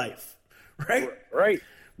in my life, right? Right.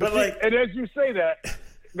 But like, and as you say that,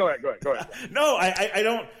 go ahead. No, I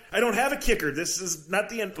don't have a kicker. This is not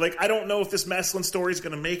the end. Like, I don't know if this Massillon story is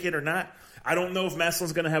going to make it or not. I don't know if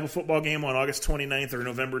Massillon's going to have a football game on August 29th or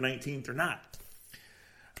November 19th or not.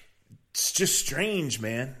 It's just strange,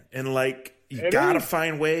 man. And like, you got to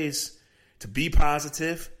find ways to be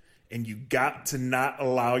positive, and you got to not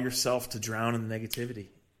allow yourself to drown in the negativity.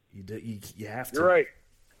 You have to.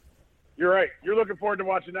 You're right. You're looking forward to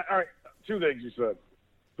watching that. All right, 2 things you said.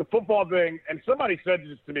 The football thing, and somebody said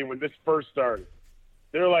this to me when this first started.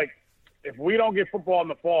 They're like, if we don't get football in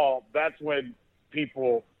the fall, that's when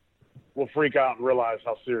people will freak out and realize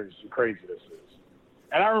how serious and crazy this is.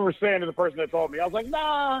 And I remember saying to the person that told me, I was like,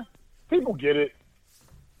 nah, people get it.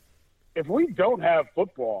 If we don't have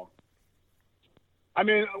football, I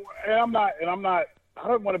mean, I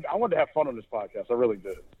wanted to have fun on this podcast. I really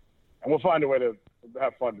did. And we'll find a way to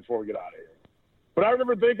have fun before we get out of here. But I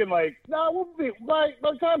remember thinking, like, we'll be, by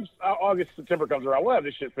the time August, September comes around, we'll have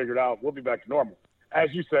this shit figured out. We'll be back to normal, as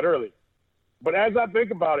you said earlier. But as I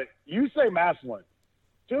think about it, you say Massillon.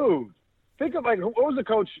 Dude, think of, like, what was the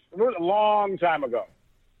coach a long time ago?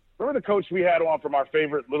 remember the coach we had on from our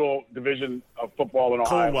favorite little division of football in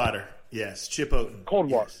Ohio? Coldwater. Yes. Chip Oaten.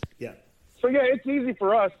 Coldwater. Yes. Yeah. So, yeah, it's easy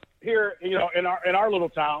for us here, in our little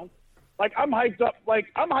town. Like, I'm hyped up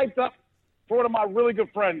for one of my really good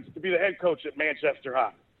friends to be the head coach at Manchester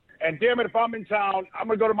High. And, damn it, if I'm in town, I'm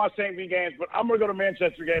going to go to my St. V games, but I'm going to go to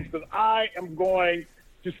Manchester games because I am going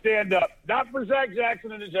to stand up, not for Zach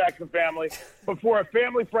Jackson and the Jackson family, but for a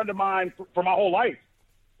family friend of mine for my whole life,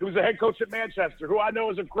 who's a head coach at Manchester, who I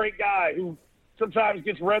know is a great guy who sometimes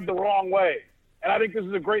gets read the wrong way. And I think this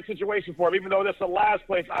is a great situation for him, even though that's the last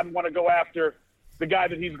place I'd want to go after the guy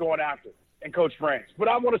that he's going after, and Coach France. But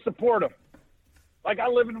I want to support him. Like, I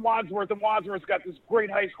live in Wadsworth, and Wadsworth's got this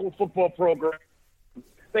great high school football program.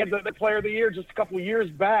 They had the Player of the Year just a couple of years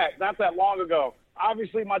back, not that long ago.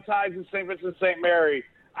 Obviously, my ties in St. Vincent St. Mary.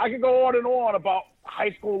 I could go on and on about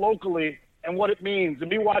high school locally and what it means, and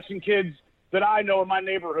me watching kids that I know in my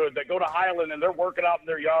neighborhood that go to Highland and they're working out in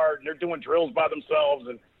their yard and they're doing drills by themselves,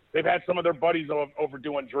 and they've had some of their buddies over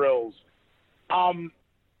doing drills.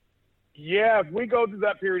 Yeah, if we go through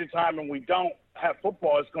that period of time and we don't have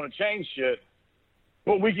football, it's going to change shit.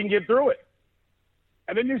 But we can get through it.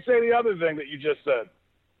 And then you say the other thing that you just said.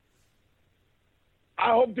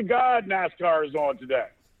 I hope to God NASCAR is on today.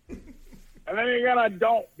 And then again, I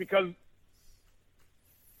don't, because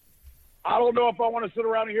I don't know if I want to sit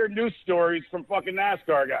around and hear news stories from fucking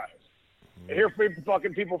NASCAR guys. And hear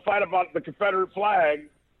people fight about the Confederate flag,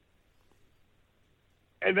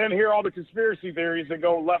 and then hear all the conspiracy theories that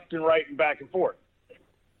go left and right and back and forth.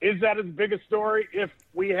 Is that as big a story if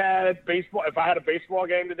we had baseball? If I had a baseball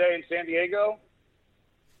game today in San Diego?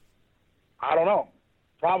 I don't know.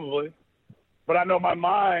 Probably. But I know my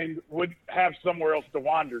mind would have somewhere else to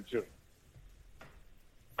wander to.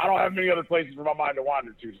 I don't have many other places for my mind to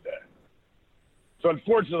wander to today. So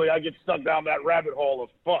unfortunately, I get stuck down that rabbit hole of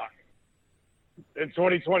fuck. In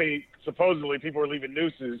 2020, supposedly people are leaving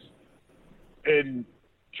nooses in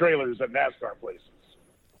trailers at NASCAR places.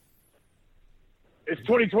 It's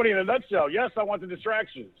 2020 in a nutshell. Yes, I want the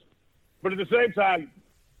distractions. But at the same time,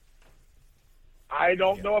 I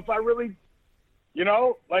don't know if I really,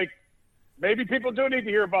 maybe people do need to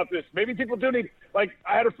hear about this. Maybe people do need, I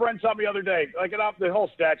had a friend tell me the other day, about the whole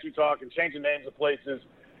statue talk and changing names of places.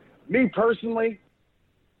 Me personally,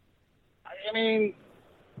 I mean,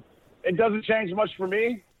 it doesn't change much for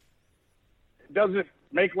me. It doesn't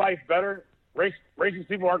make life better. Racist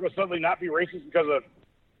people aren't going to suddenly not be racist because a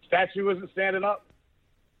statue isn't standing up.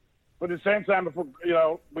 But at the same time, if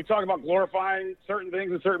we talk about glorifying certain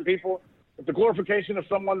things and certain people, if the glorification of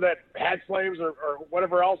someone that had slaves or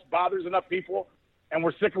whatever else bothers enough people, and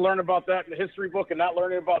we're sick of learning about that in the history book and not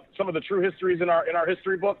learning about some of the true histories in our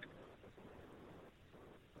history book,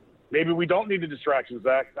 maybe we don't need the distractions,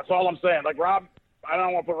 Zach. That's all I'm saying. Like Rob, I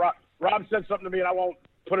don't want to put Rob said something to me, and I won't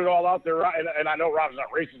put it all out there. And I know Rob's not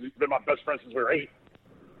racist. He's been my best friend since we were 8.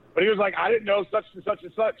 But he was like, I didn't know such and such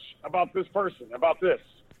and such about this person, about this.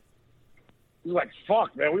 He's like,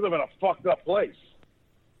 fuck, man, we live in a fucked up place.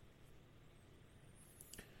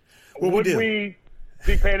 Well, would we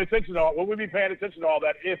be paying attention to all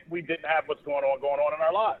that if we didn't have what's going on in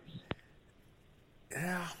our lives?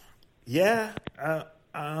 Yeah.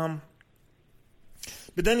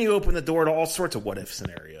 But then you open the door to all sorts of what-if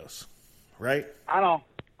scenarios, right? I know.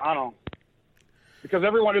 Because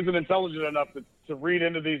everyone isn't intelligent enough to read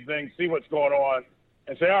into these things, see what's going on,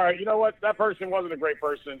 and say, all right, you know what? That person wasn't a great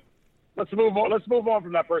person. Let's move on. Let's move on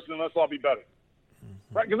from that person, and let's all be better.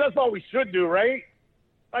 Mm-hmm. Right? Because that's all we should do, right?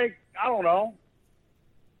 I don't know.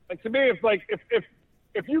 To me, if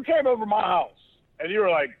you came over my house and you were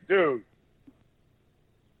like, dude,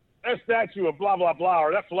 that statue of blah blah blah,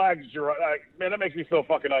 or that flag that you're man, that makes me feel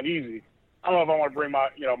fucking uneasy. I don't know if I want to bring my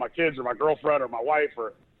kids or my girlfriend or my wife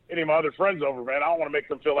or any of my other friends over, man. I don't want to make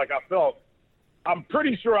them feel like I felt. I'm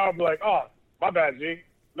pretty sure I'll be like, oh, my bad, G.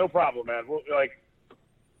 No problem, man.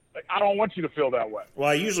 I don't want you to feel that way. Well,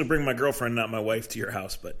 I usually bring my girlfriend, not my wife, to your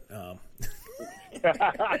house, but. Well,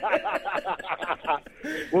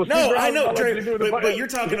 no, I know, Trey, but you're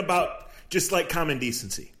talking about just like common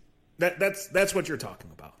decency. That's what you're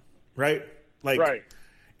talking about, right? Right.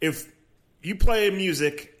 If you play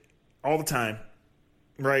music all the time,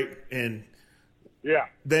 right, and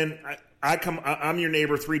then I'm your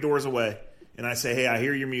neighbor 3 doors away, and I say, hey, I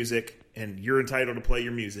hear your music, and you're entitled to play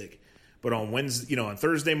your music, but on Wednesday, on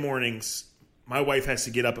Thursday mornings, my wife has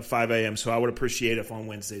to get up at 5 a.m., so I would appreciate if on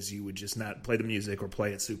Wednesdays you would just not play the music or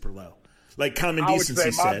play it super low. Like common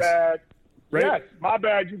decency says. My bad. Right? Yes, my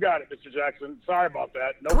bad. You got it, Mr. Jackson. Sorry about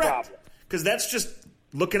that. No Correct. problem. Because that's just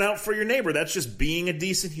looking out for your neighbor. That's just being a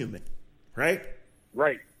decent human, right?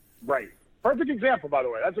 Right. Perfect example, by the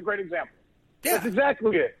way. That's a great example. Yeah. That's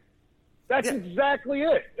exactly it. That's exactly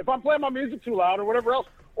it. If I'm playing my music too loud or whatever else,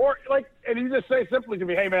 or and you just say simply to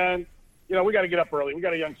me, hey, man, we got to get up early. We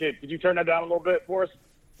got a young kid. Could you turn that down a little bit for us?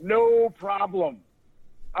 No problem.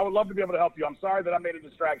 I would love to be able to help you. I'm sorry that I made a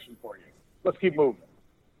distraction for you. Let's keep moving.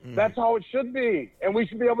 That's how it should be, and we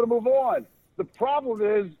should be able to move on. The problem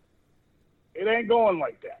is it ain't going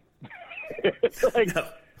like that. No.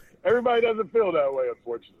 Everybody doesn't feel that way,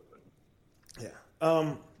 unfortunately. Yeah.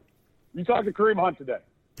 You talked to Kareem Hunt today.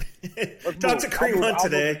 Talked to Kareem Hunt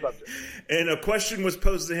today, and a question was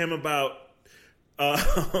posed to him about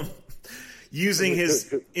using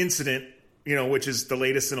his incident, which is the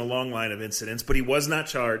latest in a long line of incidents, but he was not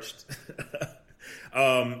charged.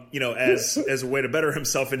 As a way to better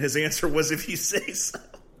himself, and his answer was, if you say so.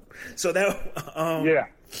 So that,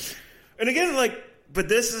 And again, but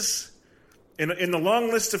this is in the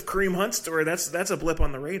long list of Kareem Hunt story. That's a blip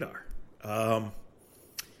on the radar.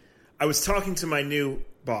 I was talking to my new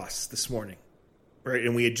boss this morning, right,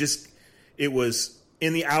 and it was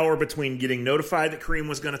in the hour between getting notified that Kareem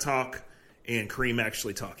was going to talk and Kareem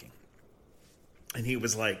actually talking, and he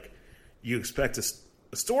was like, "You expect a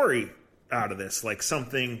story out of this, like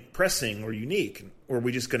something pressing or unique, or are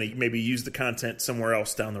we just going to maybe use the content somewhere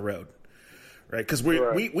else down the road?" Right? Because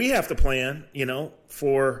we have to plan,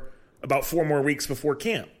 for about 4 more weeks before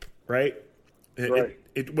camp, right?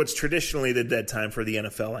 What's traditionally the dead time for the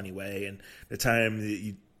NFL anyway, and the time that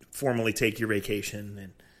you formally take your vacation,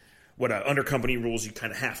 and what under company rules you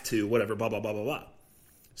kind of have to, whatever, blah, blah, blah, blah, blah.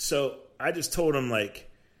 So I just told him, a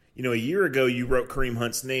year ago you wrote Kareem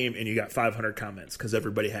Hunt's name and you got 500 comments because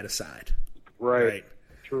everybody had a side. Right.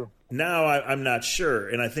 True. Now I'm not sure,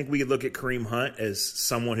 and I think we could look at Kareem Hunt as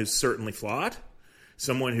someone who's certainly flawed,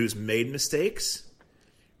 someone who's made mistakes,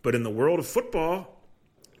 but in the world of football,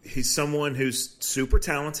 he's someone who's super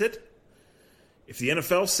talented. If the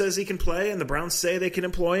NFL says he can play and the Browns say they can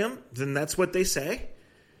employ him, then that's what they say.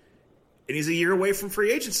 And he's a year away from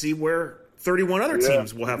free agency where 31 other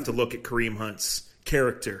teams will have to look at Kareem Hunt's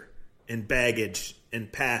character and baggage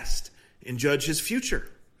and past and judge his future.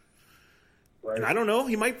 Right. And I don't know.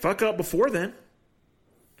 He might fuck up before then.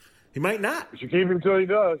 He might not. You should keep him until he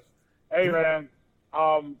does. Hey, man,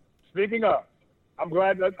 speaking of, I'm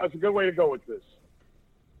glad that's a good way to go with this.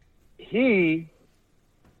 You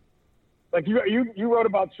wrote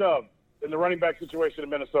about Chubb in the running back situation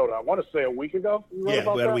in Minnesota. I want to say a week ago.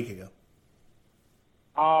 About a week ago.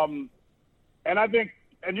 And I think,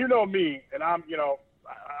 and you know me, and I'm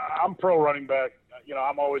pro running back.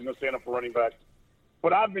 I'm always going to stand up for running backs.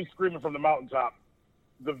 But I've been screaming from the mountaintop,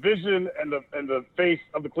 the vision and the face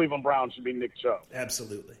of the Cleveland Browns should be Nick Chubb.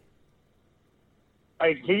 Absolutely.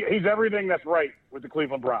 He's everything that's right with the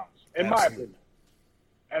Cleveland Browns, in my opinion.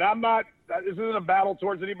 And this isn't a battle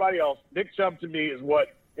towards anybody else. Nick Chubb to me is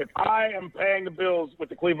if I am paying the bills with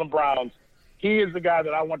the Cleveland Browns, he is the guy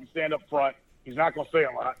that I want to stand up front. He's not going to say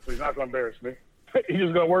a lot, so he's not going to embarrass me. He's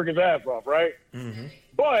just going to work his ass off, right? Mm-hmm.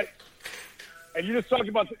 But, and you just talked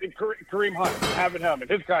about Kareem Hunt, having him, and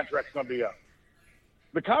his contract's going to be up.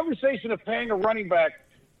 The conversation of paying a running back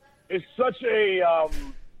is such it's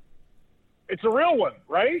a real one,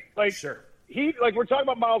 right? Sure. We're talking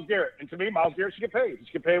about Myles Garrett, and to me, Myles Garrett should get paid. He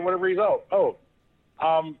should get paid whatever he's owed.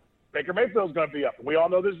 Baker Mayfield's going to be up. We all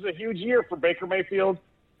know this is a huge year for Baker Mayfield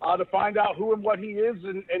to find out who and what he is,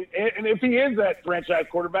 and if he is that franchise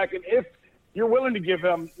quarterback, and if you're willing to give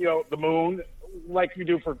him, the moon like you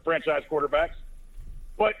do for franchise quarterbacks.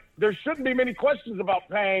 But there shouldn't be many questions about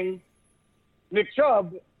paying Nick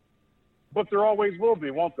Chubb, but there always will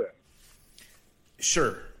be, won't there?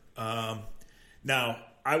 Sure. Now,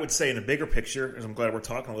 I would say in a bigger picture, and I'm glad we're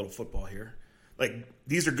talking a little football here,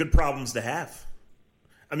 these are good problems to have.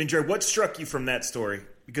 I mean, Jared, what struck you from that story?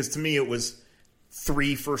 Because to me, it was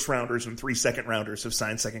 3 first-rounders and 3 second-rounders have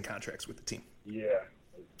signed second contracts with the team. Yeah.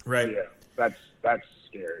 Right? Yeah, that's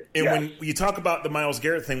scary. And when you talk about the Myles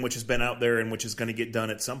Garrett thing, which has been out there and which is going to get done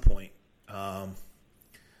at some point,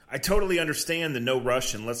 I totally understand the no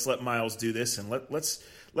rush and let's let Myles do this and let's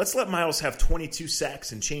let Myles have 22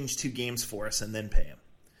 sacks and change 2 games for us and then pay him.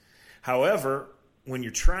 However, when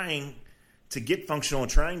you're trying to get functional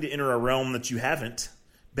and trying to enter a realm that you haven't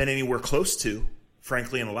been anywhere close to,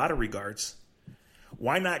 frankly, in a lot of regards,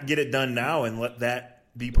 why not get it done now and let that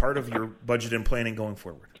be part of your budget and planning going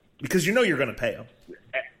forward? Because you're going to pay him.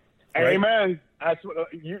 Right? Amen.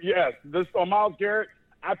 Yes. This on Myles Garrett,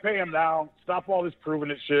 I pay him now. Stop all this proving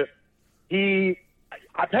it shit.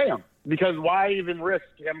 I pay him because why even risk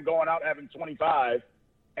him going out having 25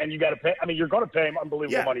 and you got to pay? I mean, you're going to pay him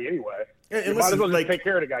unbelievable money anyway. And you might as well just take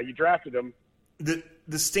care of the guy. You drafted him.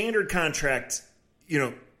 The standard contract,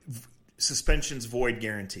 suspensions void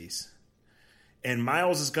guarantees. And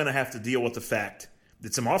Miles is going to have to deal with the fact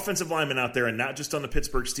that some offensive linemen out there, and not just on the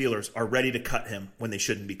Pittsburgh Steelers, are ready to cut him when they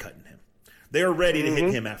shouldn't be cutting him. They are ready to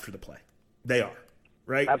hit him after the play. They are,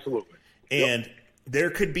 right? Absolutely. And there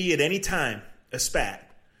could be at any time a spat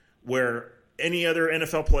where any other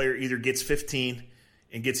NFL player either gets 15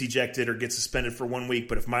 and gets ejected or gets suspended for 1 week.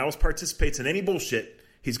 But if Miles participates in any bullshit,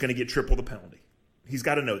 he's going to get triple the penalty. He's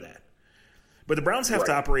got to know that. But the Browns have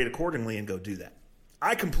to operate accordingly and go do that.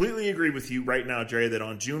 I completely agree with you right now, Jerry, that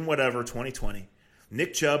on June 2020,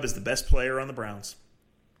 Nick Chubb is the best player on the Browns.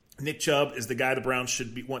 Nick Chubb is the guy the Browns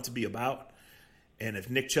should want to be about. And if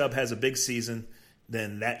Nick Chubb has a big season,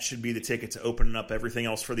 then that should be the ticket to opening up everything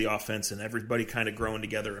else for the offense and everybody kind of growing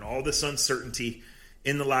together and all this uncertainty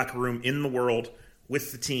in the locker room, in the world,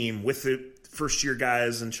 with the team, with the first-year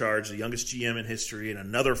guys in charge, the youngest GM in history, and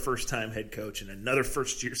another first-time head coach and another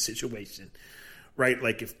first-year situation, right?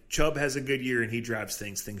 Like if Chubb has a good year and he drives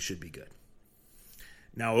things should be good.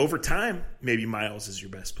 Now, over time, maybe Miles is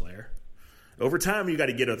your best player. Over time, you got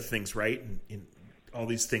to get other things right, and all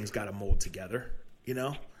these things got to mold together, you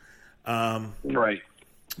know? Right.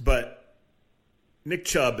 But Nick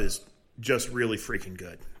Chubb is just really freaking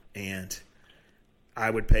good, and I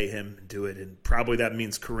would pay him and do it, and probably that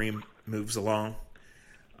means Kareem moves along.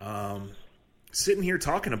 Sitting here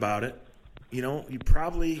talking about it, you know,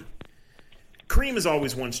 Kareem is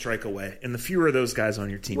always one strike away, and the fewer of those guys on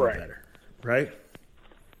your team, the better, right?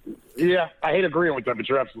 Yeah, I hate agreeing with that, but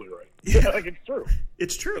you're absolutely right. Yeah, like it's true.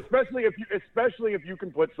 It's true, especially if you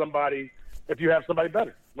can put somebody, if you have somebody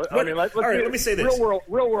better. I mean, let me say this: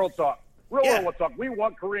 real world talk. World talk. We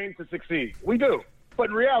want Kareem to succeed. We do, but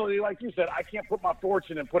in reality, like you said, I can't put my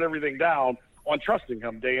fortune and put everything down on trusting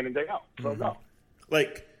him day in and day out. So no,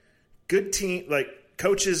 like good team, like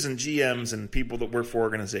coaches and GMs and people that work for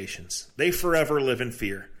organizations, they forever live in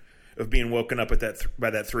fear of being woken up by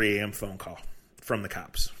that 3 a.m. phone call from the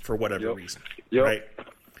cops for whatever reason, right?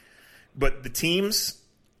 But the teams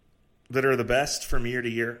that are the best from year to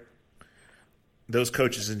year, those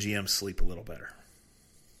coaches and GMs sleep a little better,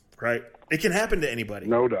 right? It can happen to anybody.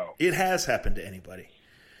 No doubt. It has happened to anybody.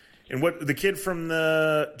 And what the kid from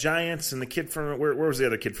the Giants and the kid from where was the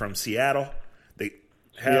other kid from? Seattle. They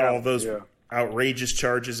had all those outrageous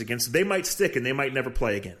charges against them. They might stick and they might never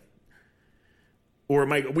play again. Or it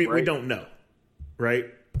might we don't know, right?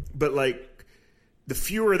 But like the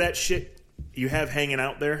fewer of that shit you have hanging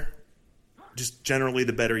out there, just generally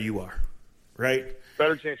the better you are, right?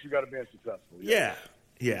 Better chance you got to be successful.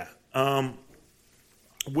 Yeah.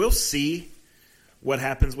 We'll see what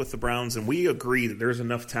happens with the Browns, and we agree that there's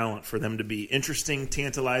enough talent for them to be interesting,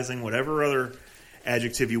 tantalizing, whatever other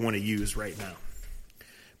adjective you want to use right now.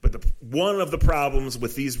 But one of the problems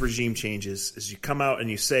with these regime changes is you come out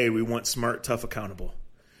and you say we want smart, tough, accountable.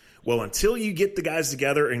 Well, until you get the guys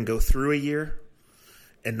together and go through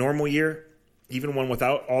a normal year, even one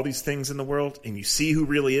without all these things in the world, and you see who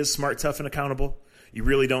really is smart, tough, and accountable, you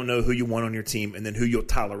really don't know who you want on your team and then who you'll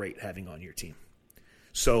tolerate having on your team.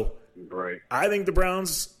 So I think the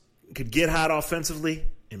Browns could get hot offensively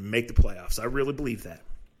and make the playoffs. I really believe that.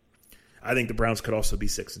 I think the Browns could also be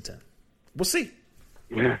 6-10. We'll see.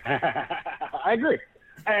 I agree.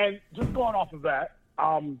 And just going off of that,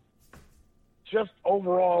 just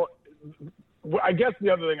overall, I guess the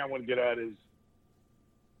other thing I want to get at is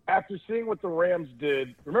after seeing what the Rams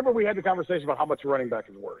did, remember we had the conversation about how much a running back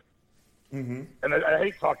is worth. Mm-hmm. And I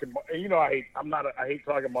hate talking, you know, I hate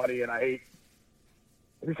talking money, and I hate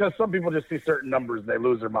because some people just see certain numbers and they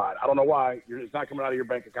lose their mind. I don't know why. It's not coming out of your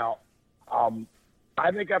bank account.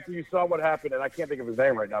 I think after you saw what happened, and I can't think of his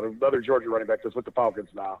name right now, the other Georgia running back that's with the Falcons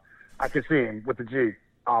now. I can see him with the G.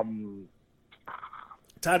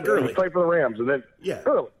 Todd Gurley. He played for the Rams. And then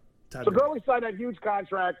Gurley. Gurley signed that huge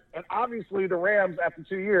contract, and obviously the Rams, after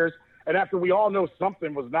 2 years, and after we all know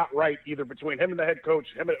something was not right either between him and the head coach,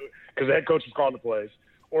 because the head coach was calling the plays,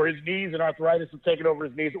 or his knees and arthritis was taking over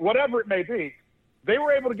his knees, whatever it may be, they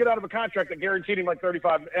were able to get out of a contract that guaranteed him like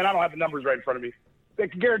 35, and I don't have the numbers right in front of me. They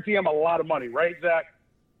could guarantee him a lot of money, right, Zach?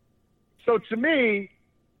 So to me,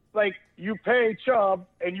 like, you pay Chubb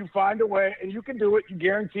and you find a way, and you can do it, you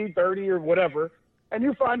guarantee 30 or whatever, and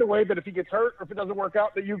you find a way that if he gets hurt or if it doesn't work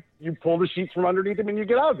out, that you pull the sheets from underneath him and you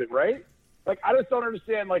get out of it, right? Like, I just don't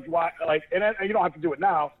understand, like, why, like, and you don't have to do it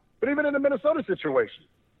now, but even in the Minnesota situation.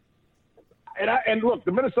 And look,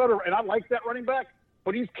 the Minnesota, and I like that running back,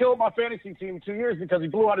 but he's killed my fantasy team 2 years because he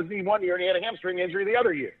blew out his knee 1 year and he had a hamstring injury the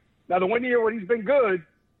other year. Now, the 1 year when he's been good,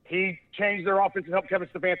 he changed their offense and helped Kevin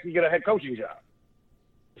Stefanski get a head coaching job.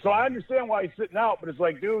 So I understand why he's sitting out, but it's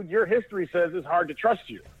like, dude, your history says it's hard to trust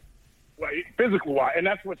you, physical-wise, and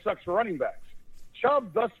that's what sucks for running backs.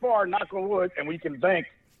 Chubb, thus far, knock on wood, and we can thank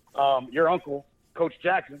your uncle Coach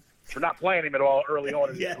Jackson for not playing him at all early on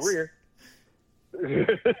in his career.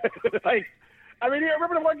 Like, I mean, you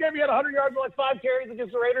remember the one game he had 100 yards and like 5 carries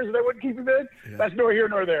against the Raiders and they wouldn't keep him in? Yeah. That's nor here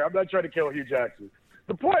nor there. I'm not trying to kill Hugh Jackson.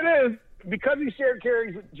 The point is, because he shared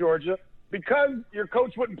carries at Georgia, because your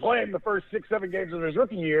coach wouldn't play him the first 6-7 games of his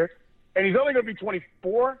rookie year, and he's only going to be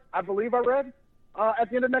 24, I believe I read, at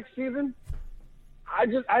the end of next season. I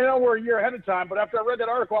know we're a year ahead of time, but after I read that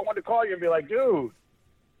article, I wanted to call you and be like, dude,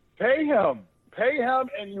 pay him,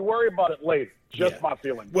 and you worry about it later. Just my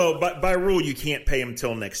feeling. Well, by rule, you can't pay him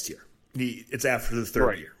until next year. It's after the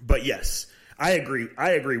third year. But yes, I agree.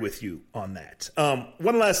 I agree with you on that.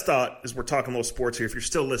 One last thought as we're talking a little sports here. If you're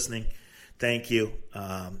still listening, thank you.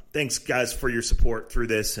 Thanks, guys, for your support through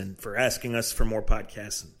this and for asking us for more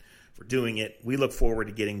podcasts and for doing it. We look forward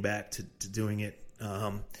to getting back to doing it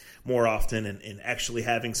more often and actually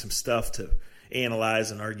having some stuff to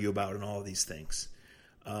analyze and argue about and all of these things.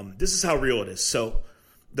 This is how real it is. So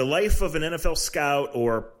the life of an NFL scout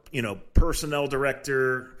or, personnel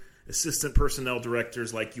director, assistant personnel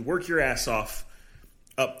directors, like you work your ass off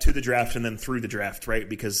up to the draft and then through the draft, right?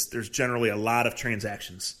 Because there's generally a lot of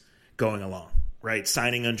transactions going along, right?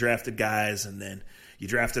 Signing undrafted guys, and then you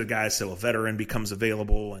drafted a guy so a veteran becomes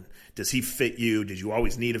available, and does he fit you? Did you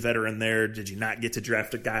always need a veteran there? Did you not get to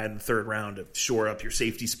draft a guy in the third round to shore up your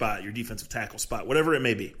safety spot, your defensive tackle spot, whatever it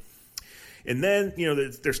may be? And then,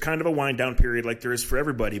 there's kind of a wind down period like there is for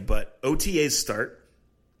everybody, but OTAs start.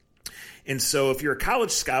 And so if you're a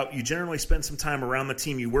college scout, you generally spend some time around the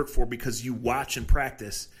team you work for because you watch and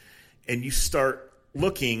practice, and you start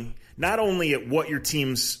looking not only at what your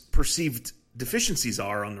team's perceived deficiencies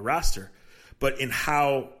are on the roster, but in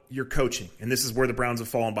how you're coaching. And this is where the Browns have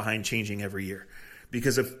fallen behind, changing every year.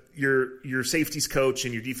 Because if your safeties coach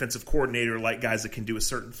and your defensive coordinator like guys that can do a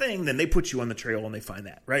certain thing, then they put you on the trail and they find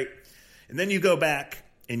that, right? And then you go back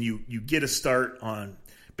and you get a start on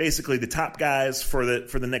basically the top guys for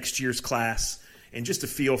the next year's class, and just a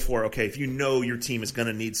feel for, okay, if your team is going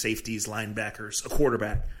to need safeties, linebackers, a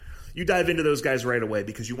quarterback, you dive into those guys right away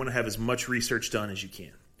because you want to have as much research done as you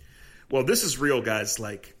can. Well, this is real, guys.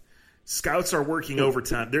 Like, scouts are working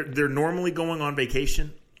overtime. They're normally going on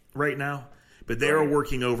vacation right now, but they are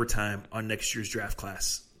working overtime on next year's draft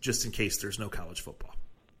class just in case there's no college football.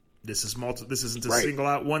 This isn't to single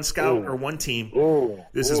out one scout or one team.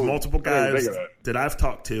 This is multiple guys that I've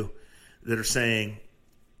talked to that are saying,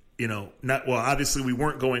 obviously we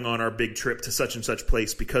weren't going on our big trip to such and such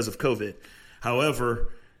place because of COVID.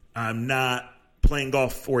 However, I'm not playing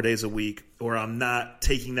golf 4 days a week, or I'm not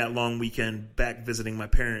taking that long weekend back visiting my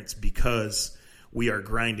parents because we are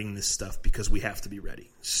grinding this stuff because we have to be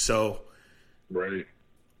ready. So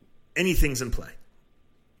anything's in play.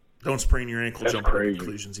 Don't sprain your ankle jumping to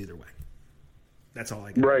conclusions either way. That's all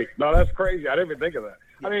I got. Right. No, that's crazy. I didn't even think of that.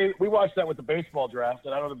 I mean, we watched that with the baseball draft,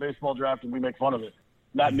 and I know the baseball draft, and we make fun of it.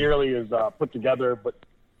 Not nearly as put together,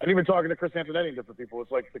 and even talking to Chris Antonetti and different people,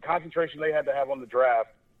 it's like the concentration they had to have on the draft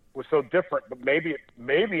was so different, but maybe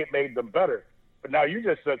it made them better. But now you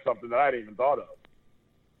just said something that I hadn't even thought of.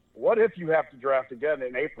 What if you have to draft again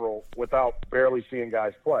in April without barely seeing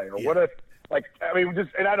guys play? Or what if,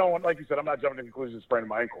 and I don't want, like you said, I'm not jumping to conclusions and spraining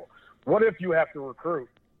my ankle. What if you have to recruit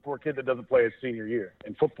for a kid that doesn't play his senior year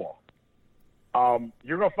in football?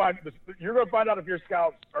 You're gonna find out if your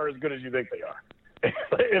scouts are as good as you think they are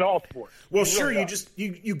in all sports. Well, sure,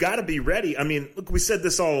 you got to be ready. I mean, look, we said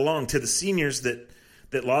this all along to the seniors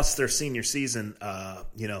that lost their senior season.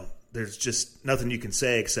 There's just nothing you can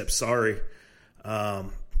say except sorry.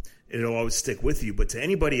 It'll always stick with you. But to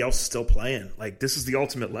anybody else still playing, like, this is the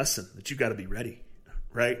ultimate lesson that you got to be ready,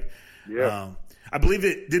 right? Yeah. I believe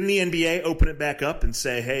didn't the NBA open it back up and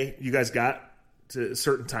say, hey, you guys got to a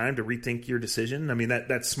certain time to rethink your decision? I mean,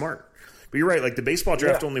 that's smart. But you're right. Like, the baseball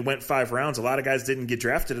draft only went 5 rounds. A lot of guys didn't get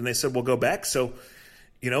drafted, and they said, we'll go back. So,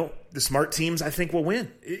 the smart teams, I think, will win.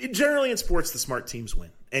 Generally in sports, the smart teams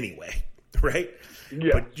win anyway, right?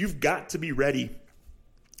 Yeah. But you've got to be ready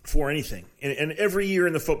for anything. And every year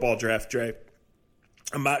in the football draft, Dre,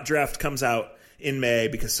 a mock draft comes out in May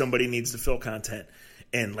because somebody needs to fill content,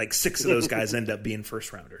 and like 6 of those guys end up being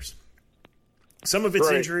first-rounders. Some of it's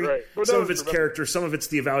injury, some of it's character, some of it's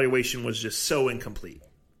the evaluation was just so incomplete,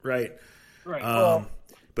 right? Right.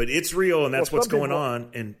 But it's real, and that's what's going on,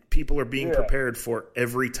 and people are being prepared for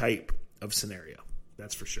every type of scenario.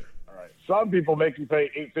 That's for sure. All right. Some people make you pay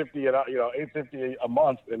 $850 a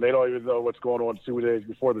month, and they don't even know what's going on 2 days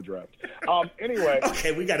before the draft. Anyway.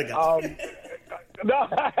 Okay, we got to go.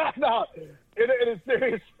 No. It is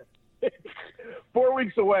serious. 4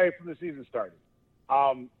 weeks away from the season starting.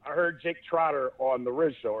 I heard Jake Trotter on the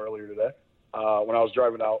Riz show earlier today when I was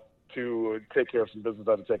driving out to take care of some business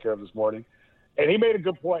I had to take care of this morning. And he made a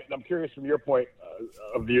good point, and I'm curious from your point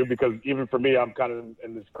of view, because even for me, I'm kind of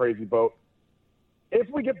in this crazy boat. If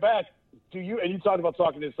we get back to you, and you talked about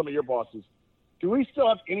talking to some of your bosses, do we still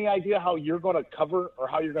have any idea how you're going to cover or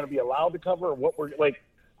how you're going to be allowed to cover, or what we're like?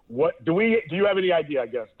 Do you have any idea, I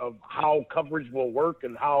guess, of how coverage will work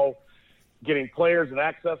and how getting players and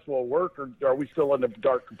access will work, or are we still in the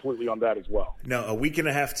dark completely on that as well? No, a week and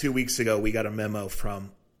a half, 2 weeks ago, we got a memo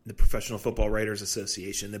from the Professional Football Writers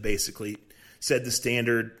Association that basically said the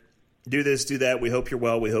standard, do this, do that. We hope you're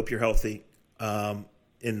well. We hope you're healthy.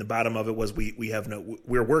 In the bottom of it was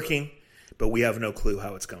we're working, but we have no clue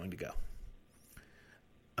how it's going to go.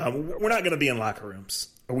 We're not going to be in locker rooms.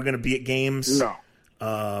 Are we going to be at games? No.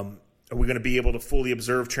 Are we going to be able to fully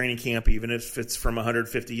observe training camp, even if it's from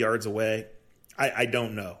 150 yards away? I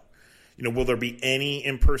don't know. Will there be any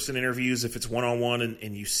in-person interviews if it's one-on-one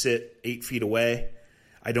and you sit 8 feet away?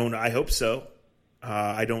 I don't know. I hope so.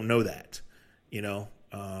 I don't know that.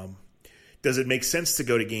 Does it make sense to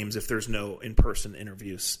go to games if there's no in-person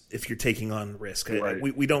interviews, if you're taking on risk? Right.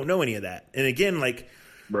 We don't know any of that. And again,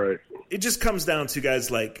 right. It just comes down to,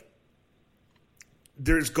 guys,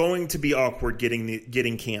 there's going to be awkward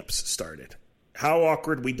getting camps started. How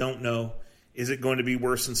awkward, we don't know. Is it going to be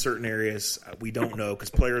worse in certain areas? We don't know, because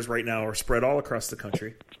players right now are spread all across the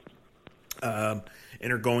country and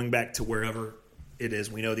are going back to wherever it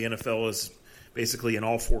is. We know the NFL is basically in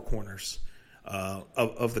all four corners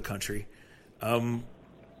of the country. I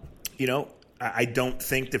don't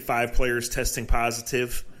think that 5 players testing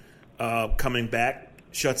positive coming back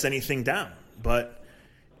shuts anything down, but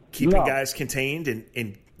keeping guys contained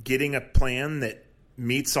and getting a plan that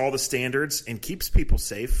meets all the standards and keeps people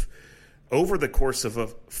safe over the course of a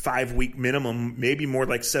 5-week minimum, maybe more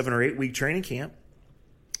like 7 or 8 week training camp.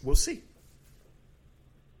 We'll see.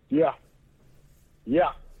 Yeah.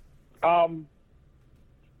 I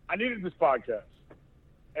needed this podcast,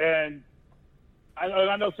 and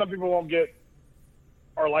I know some people won't get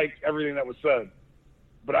or like everything that was said,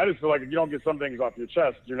 but I just feel like if you don't get some things off your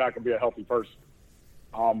chest, you're not going to be a healthy person.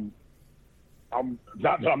 I'm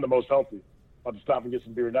not that I'm the most healthy. I'll just stop and get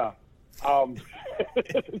some beer now.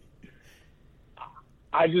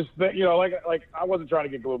 I just think, like I wasn't trying to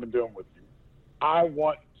get gloom and doom with you. I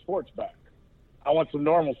want sports back. I want some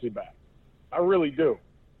normalcy back. I really do.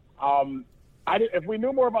 If we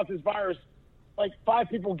knew more about this virus, like 5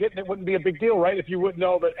 people getting it wouldn't be a big deal, right? If you wouldn't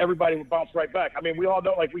know that everybody would bounce right back. I mean, we all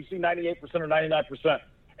know, like we see 98% or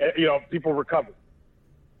 99%, people recover.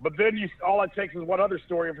 But then all it takes is one other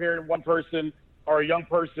story of hearing one person or a young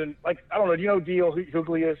person. Like, I don't know, do you know D.L.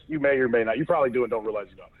 Hughley is? You may or may not. You probably do and don't realize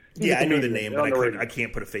you know. Yeah, I know the name, but I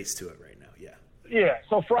can't put a face to it right now. Yeah. Yeah.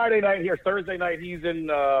 So Thursday night, he's in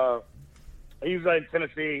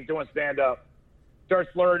Tennessee doing stand-up. Starts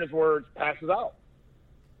slurring his words, passes out.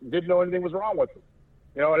 Didn't know anything was wrong with him.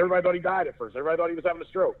 And everybody thought he died at first. Everybody thought he was having a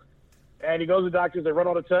stroke. And he goes to the doctors. They run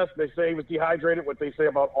all the tests. They say he was dehydrated, what they say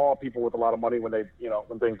about all people with a lot of money when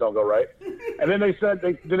when things don't go right. And then they said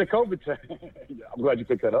they did a COVID test. I'm glad you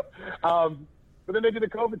picked that up. But then they did a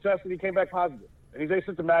COVID test, and he came back positive. And he's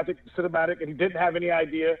asymptomatic, and he didn't have any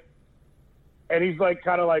idea. And he's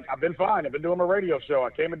I've been fine. I've been doing my radio show.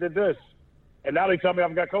 I came and did this. And now they tell me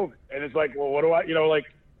I've got COVID. And it's like, well, what do I,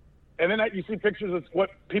 and then you see pictures of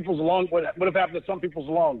what people's lungs, what have happened to some people's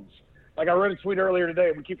lungs. Like I read a tweet earlier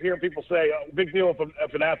today. We keep hearing people say, big deal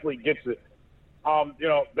if an athlete gets it.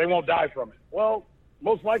 They won't die from it. Well,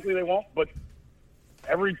 most likely they won't, but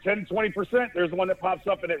every 10, 20%, there's one that pops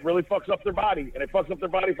up and it really fucks up their body. And it fucks up their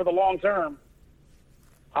body for the long term.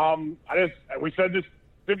 We said this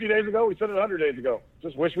 50 days ago. We said it 100 days ago.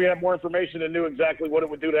 Just wish we had more information and knew exactly what it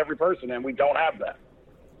would do to every person, and we don't have that.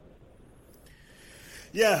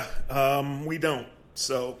 Yeah, we don't.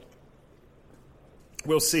 So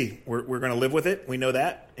we'll see. We're going to live with it. We know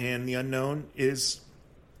that, and the unknown is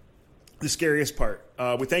the scariest part.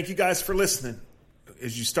 We thank you guys for listening.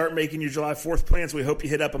 As you start making your July 4th plans, we hope you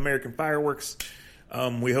hit up American Fireworks.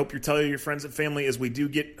 We hope you're telling your friends and family as we do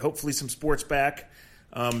get hopefully some sports back.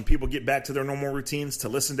 People get back to their normal routines, to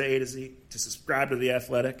listen to A to Z, to subscribe to The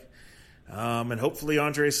Athletic. And hopefully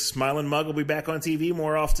Andre's smiling mug will be back on TV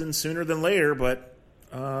more often sooner than later, but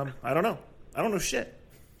I don't know. I don't know shit.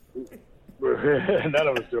 None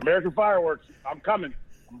of us do. American Fireworks, I'm coming.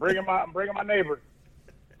 I'm bringing my neighbor.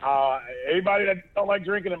 Anybody that don't like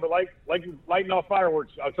drinking them but like lighting off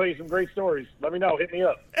fireworks, I'll tell you some great stories. Let me know. Hit me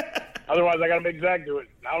up. Otherwise, I got to make Zach do it.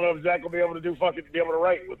 I don't know if Zach will be able to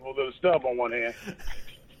write with the stub on one hand.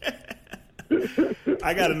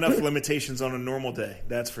 I got enough limitations on a normal day,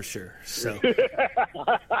 that's for sure. So,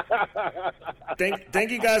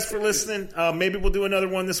 thank you guys for listening. Maybe we'll do another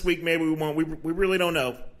one this week. Maybe we won't. We really don't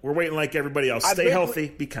know. We're waiting like everybody else. Stay healthy.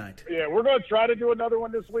 Be kind. Yeah, we're going to try to do another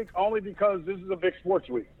one this week only because this is a big sports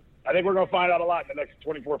week. I think we're going to find out a lot in the next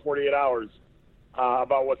 24, 48 hours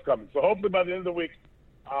about what's coming. So hopefully by the end of the week,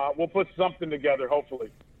 we'll put something together, hopefully.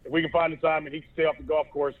 If we can find the time and he can stay off the golf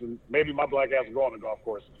course and maybe my black ass will go on the golf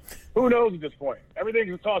course. Who knows at this point?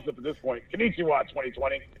 Everything's a toss-up at this point. Konnichiwa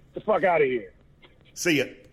 2020. Get the fuck out of here. See ya.